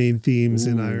one of the main themes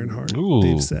in Ironheart,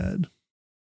 they've said.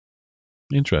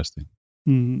 Interesting.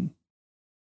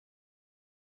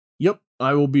 Yep,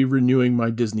 I will be renewing my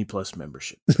Disney Plus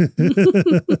membership.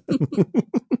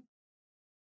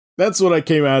 That's what I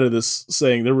came out of this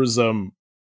saying. There was, I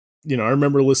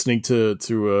remember listening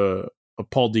to a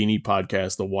Paul Dini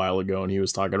podcast a while ago, and he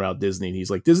was talking about Disney, and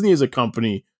he's like, Disney as a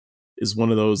company is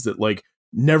one of those that like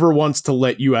never wants to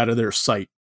let you out of their sight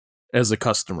as a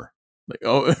customer. Like,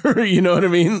 oh, you know what I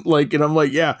mean? Like, and I'm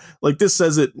like, yeah, like this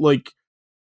says it like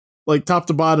like top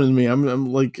to bottom to me.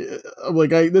 I'm like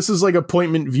this is like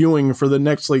appointment viewing for the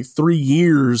next like 3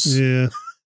 years. Yeah.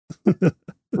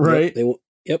 Right.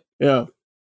 Yep. Yeah.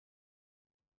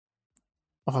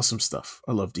 Awesome stuff.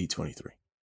 I love D23.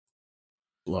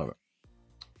 Love it.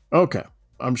 Okay.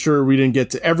 I'm sure we didn't get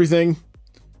to everything,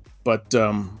 but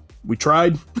we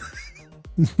tried.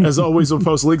 As always, we'll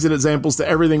post links and examples to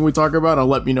everything we talk about on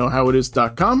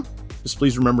letmeknowhowitis.com. Just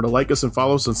please remember to like us and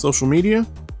follow us on social media.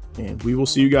 And we will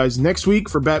see you guys next week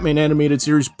for Batman Animated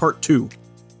Series Part 2.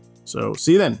 So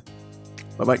see you then.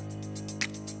 Bye-bye.